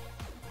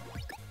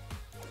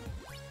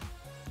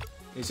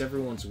 Is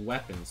everyone's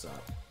weapons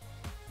up?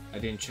 I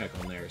didn't check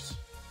on theirs.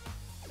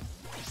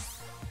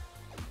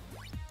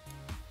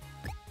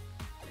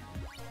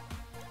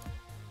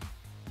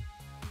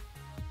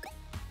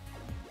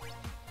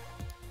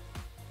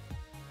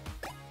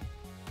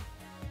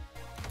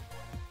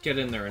 Get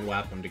in there and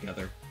whap them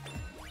together.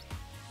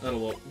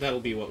 That'll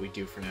be what we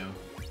do for now.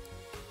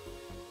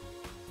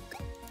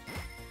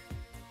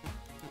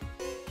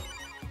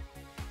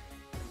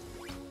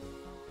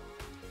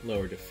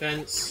 Lower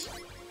defense.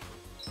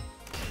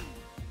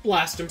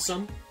 Blast him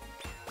some.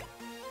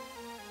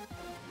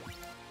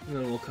 And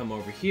then we'll come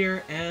over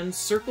here and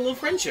Circle of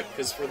Friendship,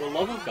 because for the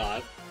love of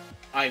God,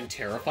 I'm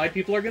terrified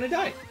people are gonna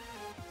die.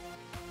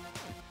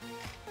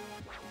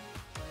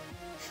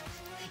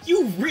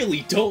 You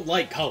really don't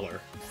like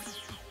color.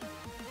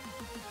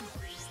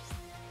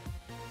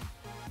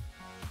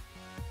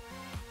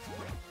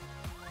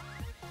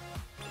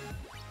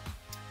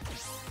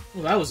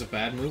 Well, that was a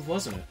bad move,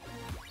 wasn't it?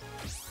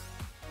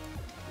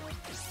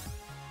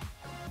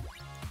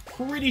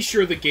 Pretty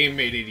sure the game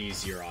made it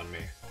easier on me.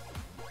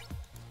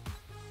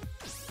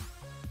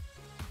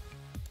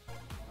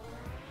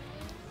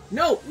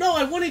 No,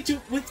 I wanted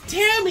to with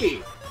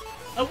Tammy!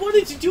 I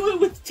wanted to do it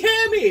with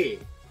Tammy!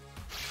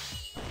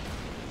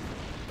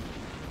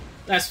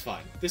 That's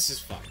fine. This is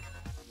fine.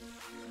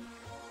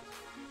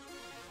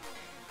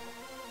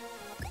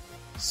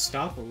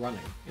 Stop running.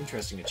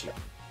 Interesting achievement.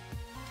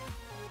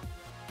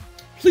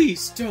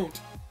 Please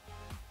don't!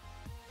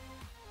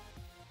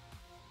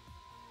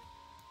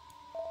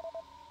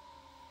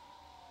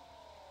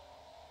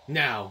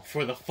 Now,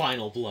 for the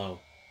final blow.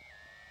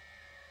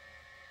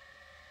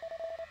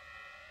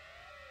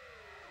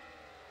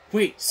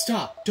 Wait,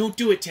 stop! Don't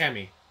do it,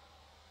 Tammy!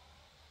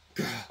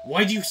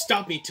 Why did you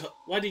stop me,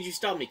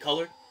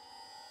 Color?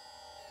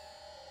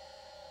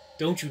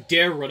 Don't you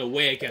dare run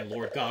away again,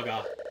 Lord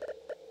Gaga.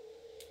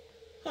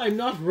 I'm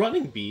not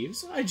running,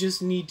 Beeves. I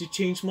just need to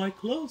change my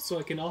clothes so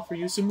I can offer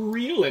you some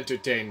real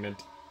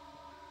entertainment.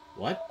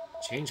 What?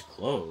 Change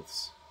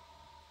clothes?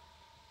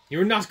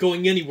 You're not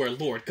going anywhere,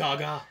 Lord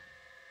Gaga.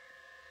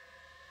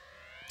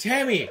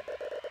 Tammy!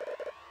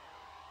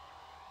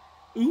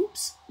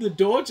 Oops, the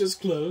door just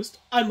closed.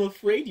 I'm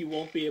afraid you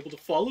won't be able to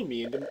follow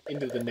me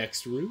into the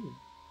next room.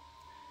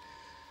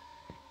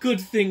 Good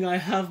thing I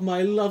have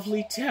my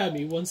lovely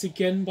Tammy once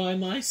again by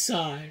my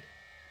side.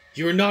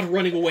 You're not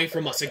running away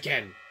from us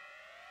again.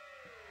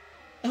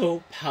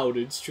 Oh,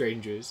 Powdered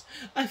Strangers,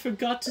 I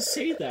forgot to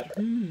say that,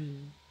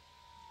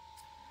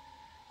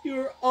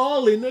 You're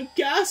all in a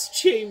gas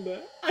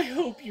chamber. I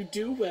hope you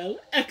do well.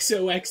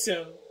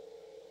 XOXO.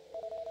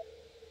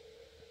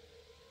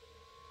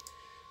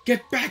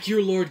 Get back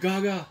here, Lord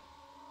Gaga!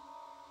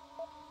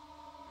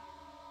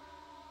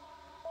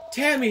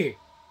 Tammy!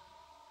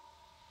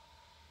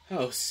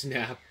 Oh,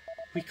 snap.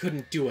 We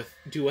couldn't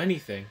do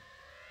anything.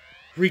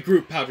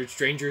 Regroup, Powdered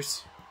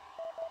Strangers.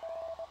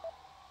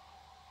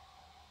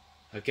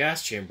 A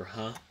gas chamber,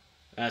 huh?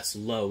 That's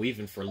low,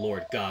 even for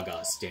Lord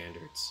Gaga's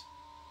standards.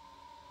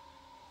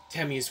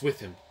 Tammy is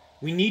with him.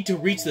 We need to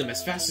reach them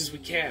as fast as we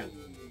can.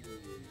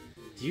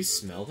 Do you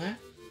smell that?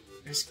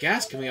 There's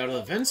gas coming out of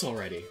the vents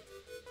already.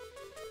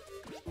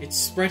 It's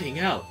spreading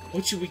out.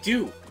 What should we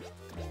do?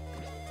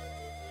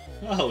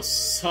 Oh,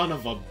 son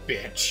of a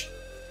bitch.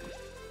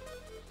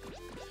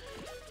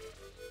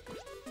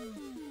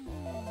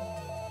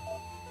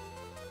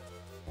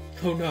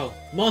 Oh no,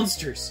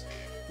 monsters!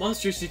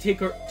 Monsters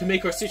to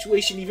make our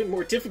situation even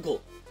more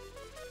difficult.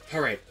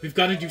 Alright, we've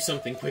got to do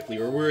something quickly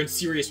or we're in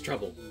serious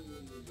trouble.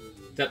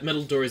 That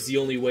metal door is the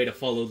only way to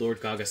follow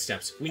Lord Gaga's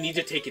steps. We need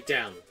to take it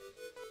down.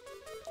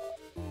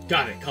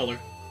 Got it, Color.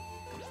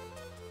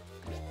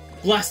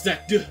 Blast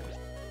that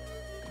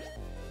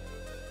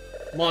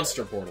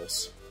monster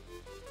portals.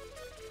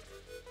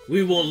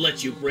 We won't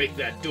let you break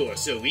that door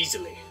so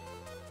easily.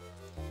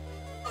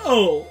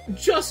 Oh,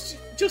 just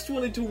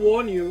wanted to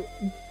warn you.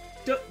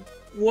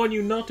 Warn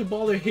you not to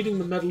bother hitting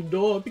the metal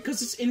door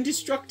because it's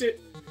indestructible.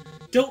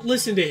 Don't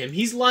listen to him.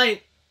 He's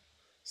lying.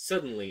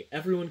 Suddenly,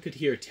 everyone could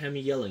hear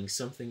Tammy yelling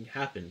something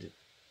happened.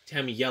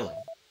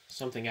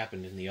 Something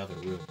happened in the other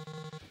room.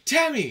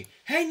 Tammy,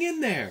 hang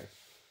in there.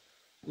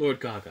 Lord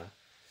Gaga.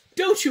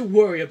 Don't you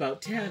worry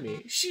about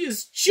Tammy. She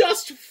is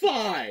just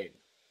fine.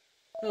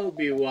 I'll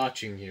be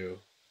watching you.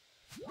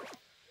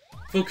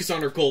 Focus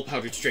on our goal,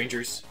 Powdered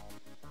Strangers.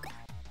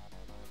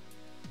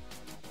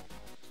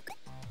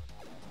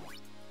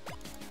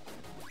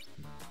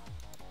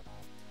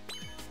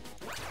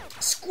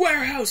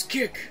 Square house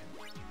kick!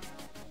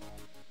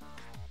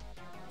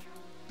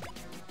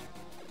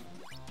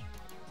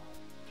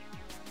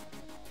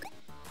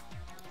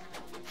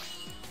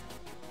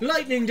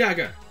 Lightning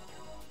dagger!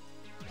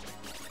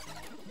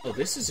 Oh,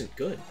 this isn't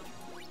good.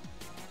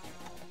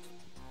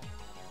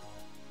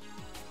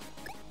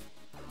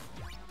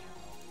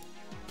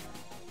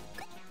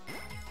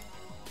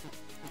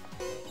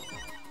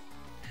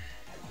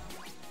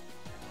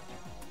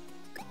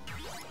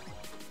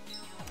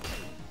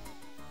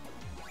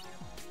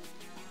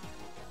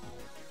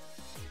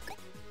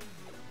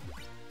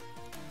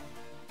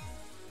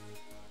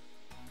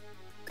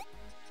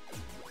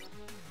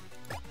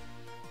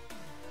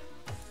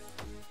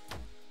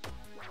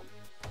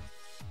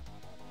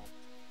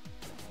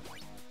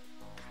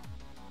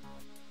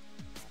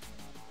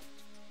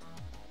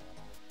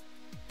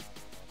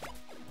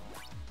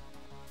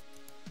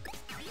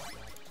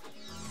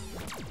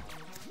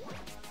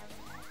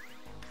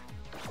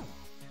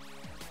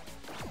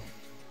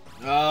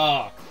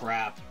 Oh,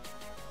 crap.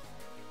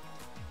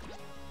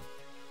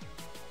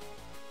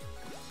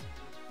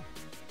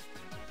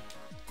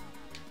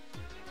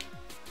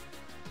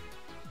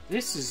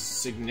 This is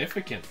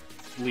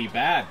significantly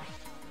bad.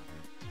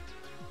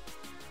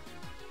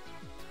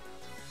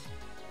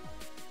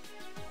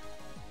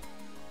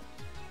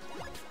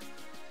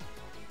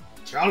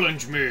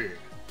 Challenge me!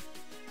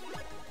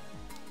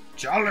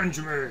 Challenge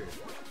me!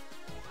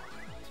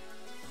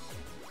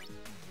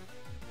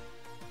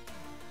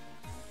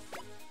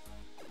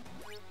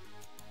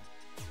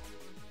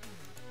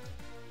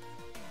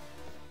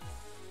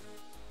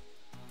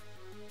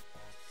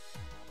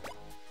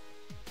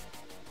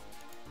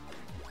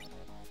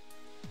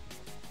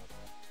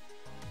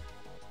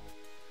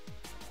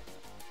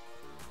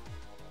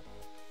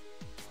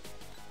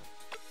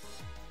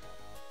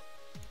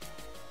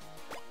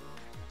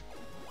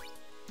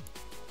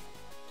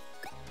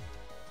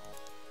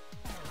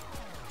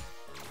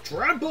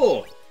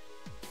 Trample!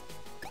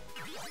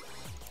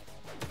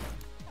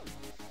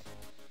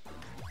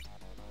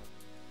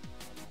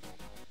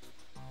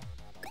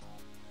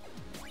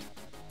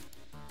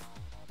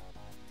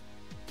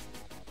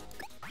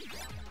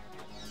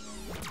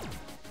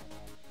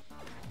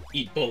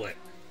 Eat bullet.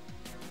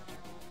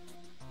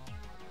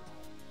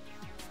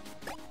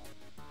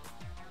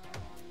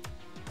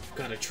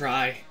 Gotta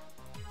try.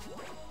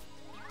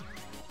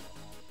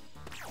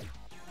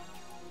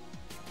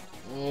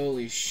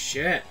 Holy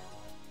shit.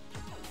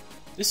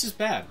 This is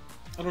bad.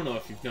 I don't know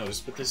if you've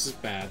noticed, but this is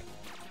bad.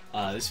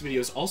 This video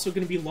is also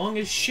going to be long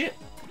as shit.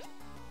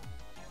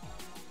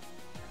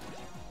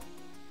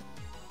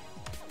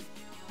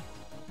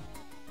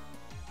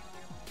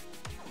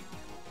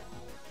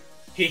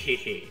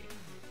 Hehehe.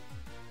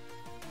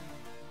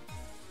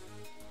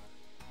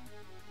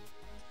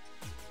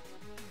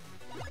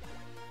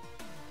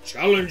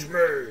 Challenge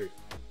me!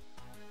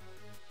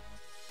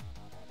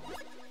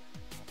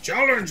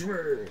 Challenge me!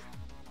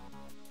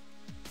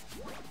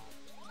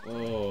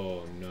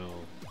 Oh no.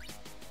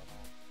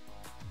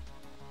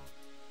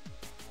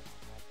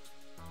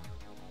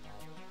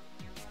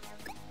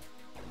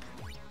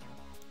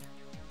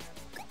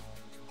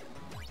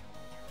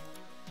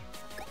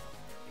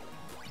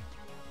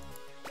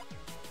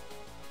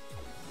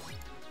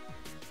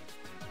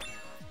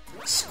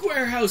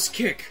 Square house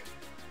kick!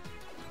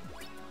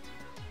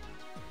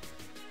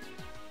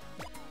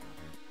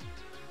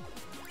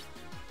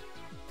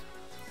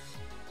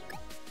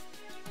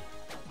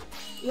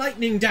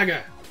 Lightning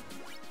dagger!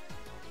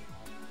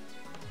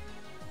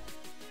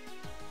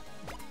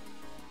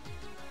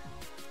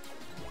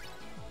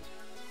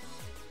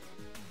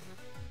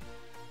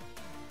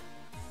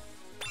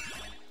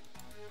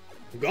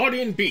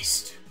 Guardian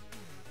Beast!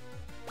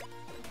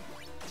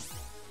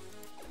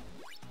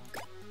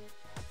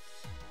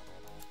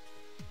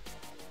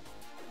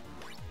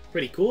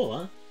 Pretty cool,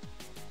 huh?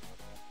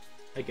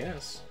 I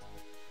guess.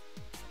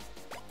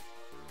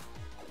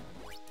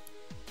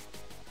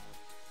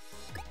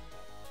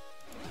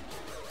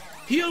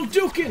 Heel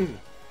Dukin!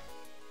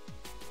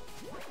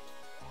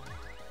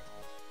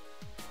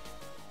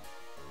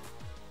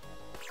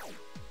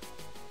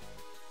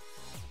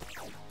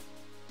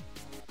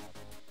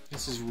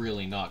 This is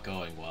really not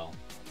going well.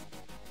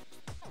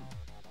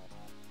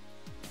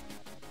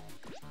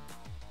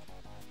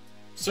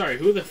 Sorry,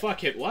 who the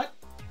fuck hit what?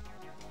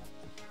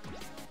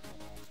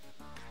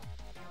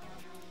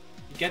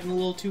 You're getting a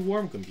little too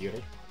warm,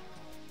 computer.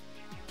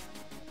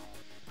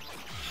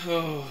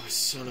 Oh,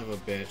 son of a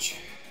bitch.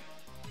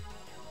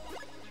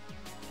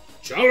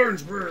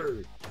 Challenge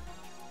me!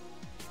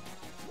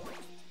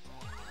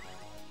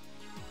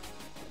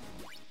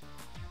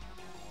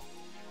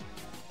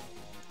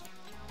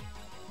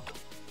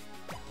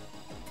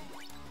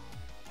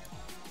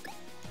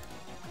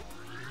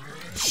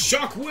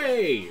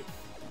 Shockwave!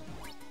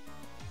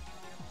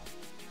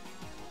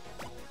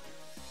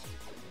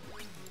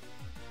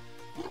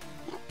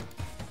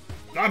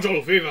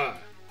 Battle Fever!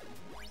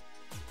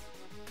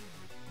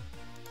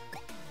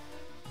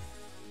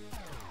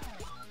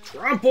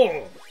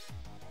 Trample!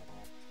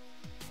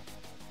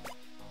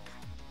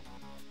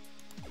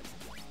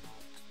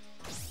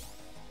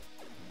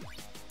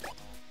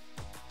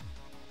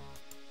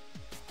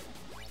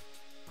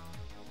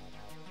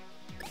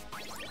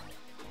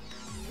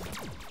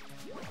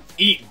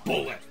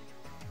 bullet!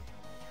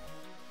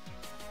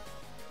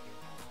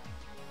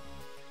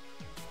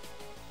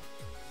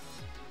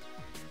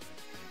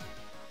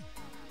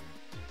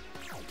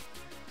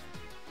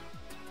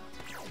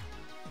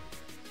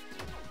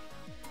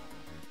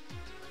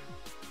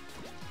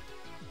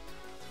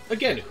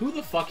 Again, who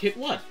the fuck hit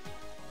what?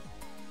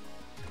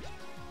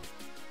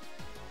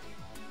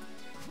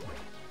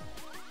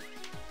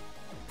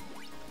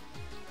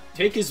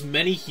 Take as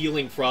many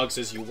healing frogs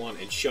as you want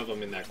and shove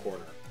them in that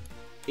corner.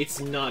 It's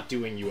not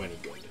doing you any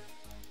good.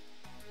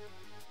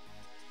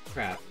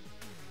 Crap.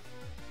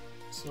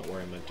 It's not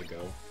where I meant to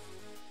go.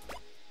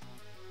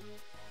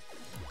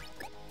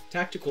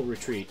 Tactical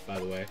retreat, by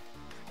the way.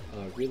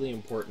 Really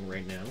important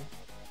right now.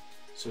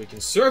 So we can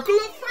circle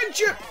of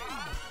friendship!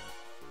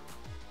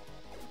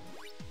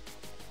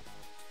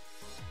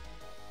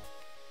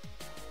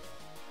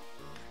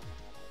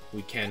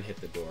 We can hit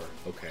the door.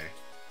 Okay.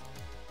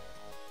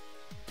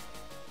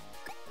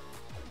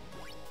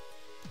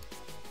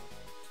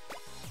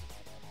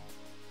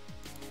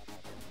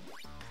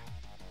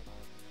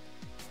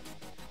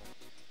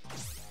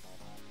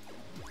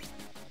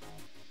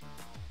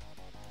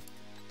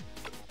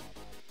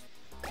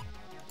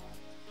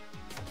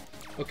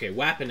 Okay,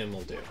 whapping him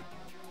will do.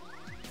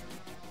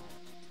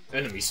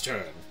 Enemy's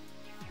turn.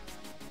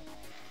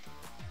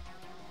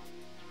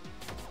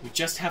 We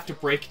just have to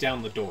break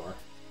down the door.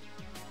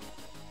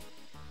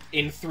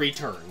 In 3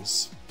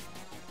 turns.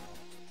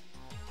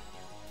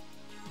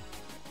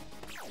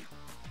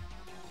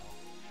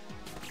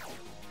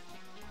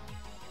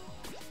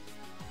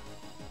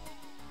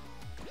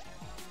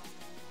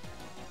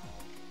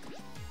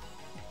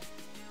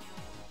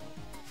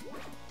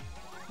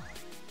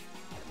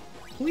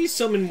 Please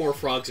summon more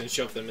frogs and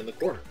shove them in the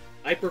corner.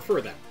 I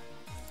prefer that.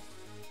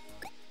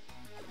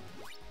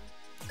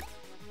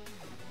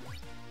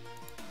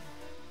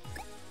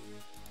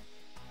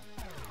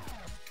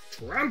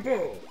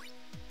 Trample!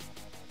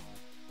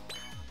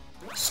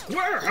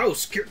 Square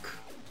house kick!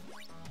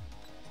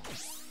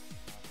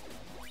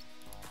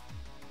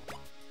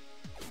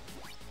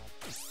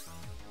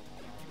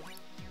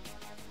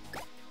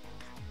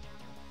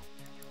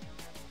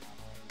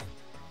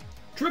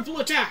 Triple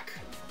attack!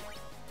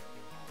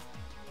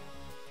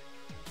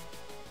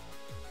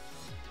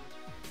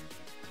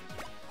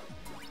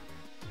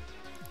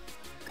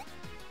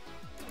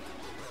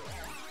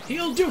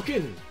 Heel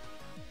Dukin!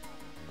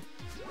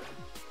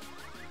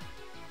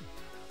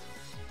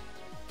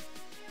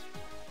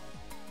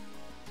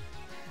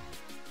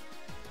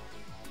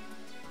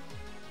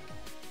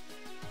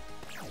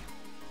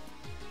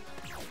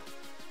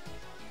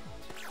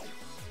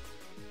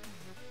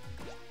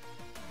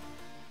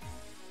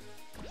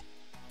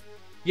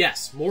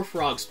 Yes, more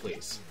frogs,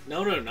 please.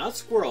 No, not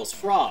squirrels,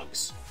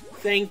 frogs.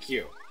 Thank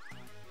you.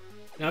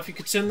 Now, if you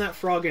could send that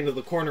frog into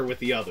the corner with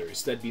the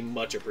others, that'd be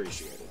much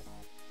appreciated.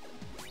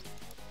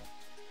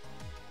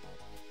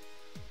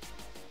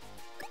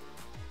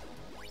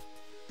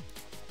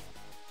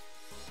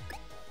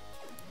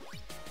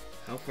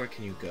 How far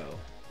can you go?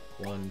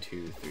 1,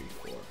 2, 3,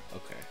 4.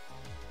 Okay.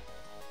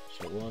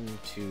 So 1,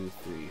 2,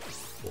 3,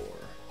 4.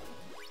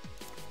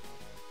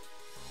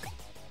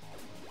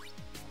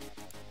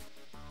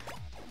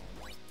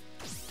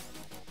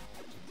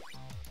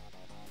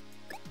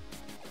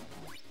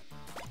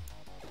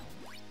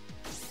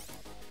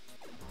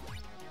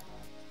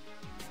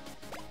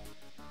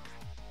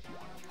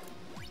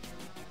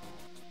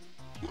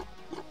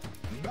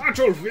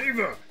 Battle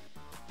fever!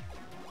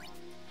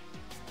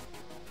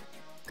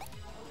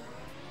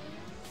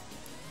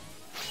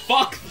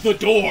 Fuck the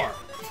door!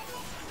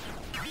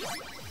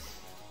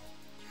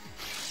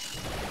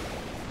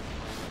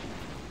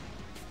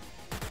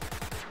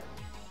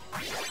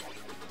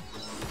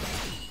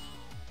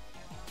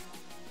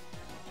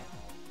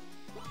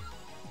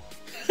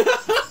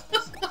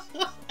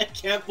 I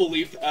can't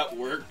believe that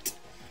worked.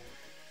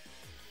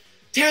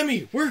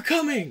 Tammy, we're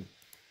coming!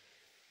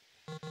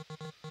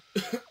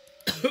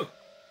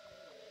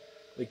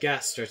 The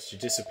gas starts to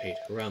dissipate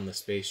around the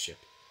spaceship.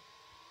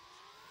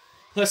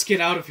 Let's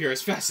get out of here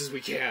as fast as we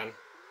can.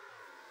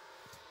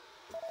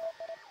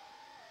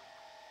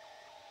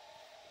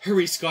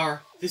 Hurry,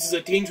 Scar. This is a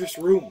dangerous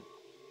room.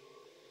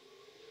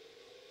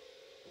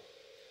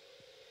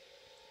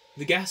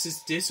 The gas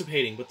is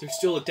dissipating, but there's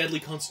still a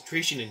deadly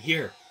concentration in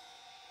here.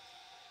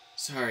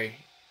 Sorry,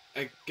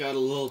 I got a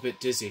little bit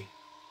dizzy.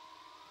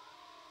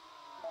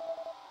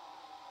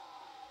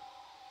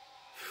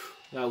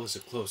 That was a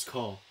close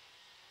call.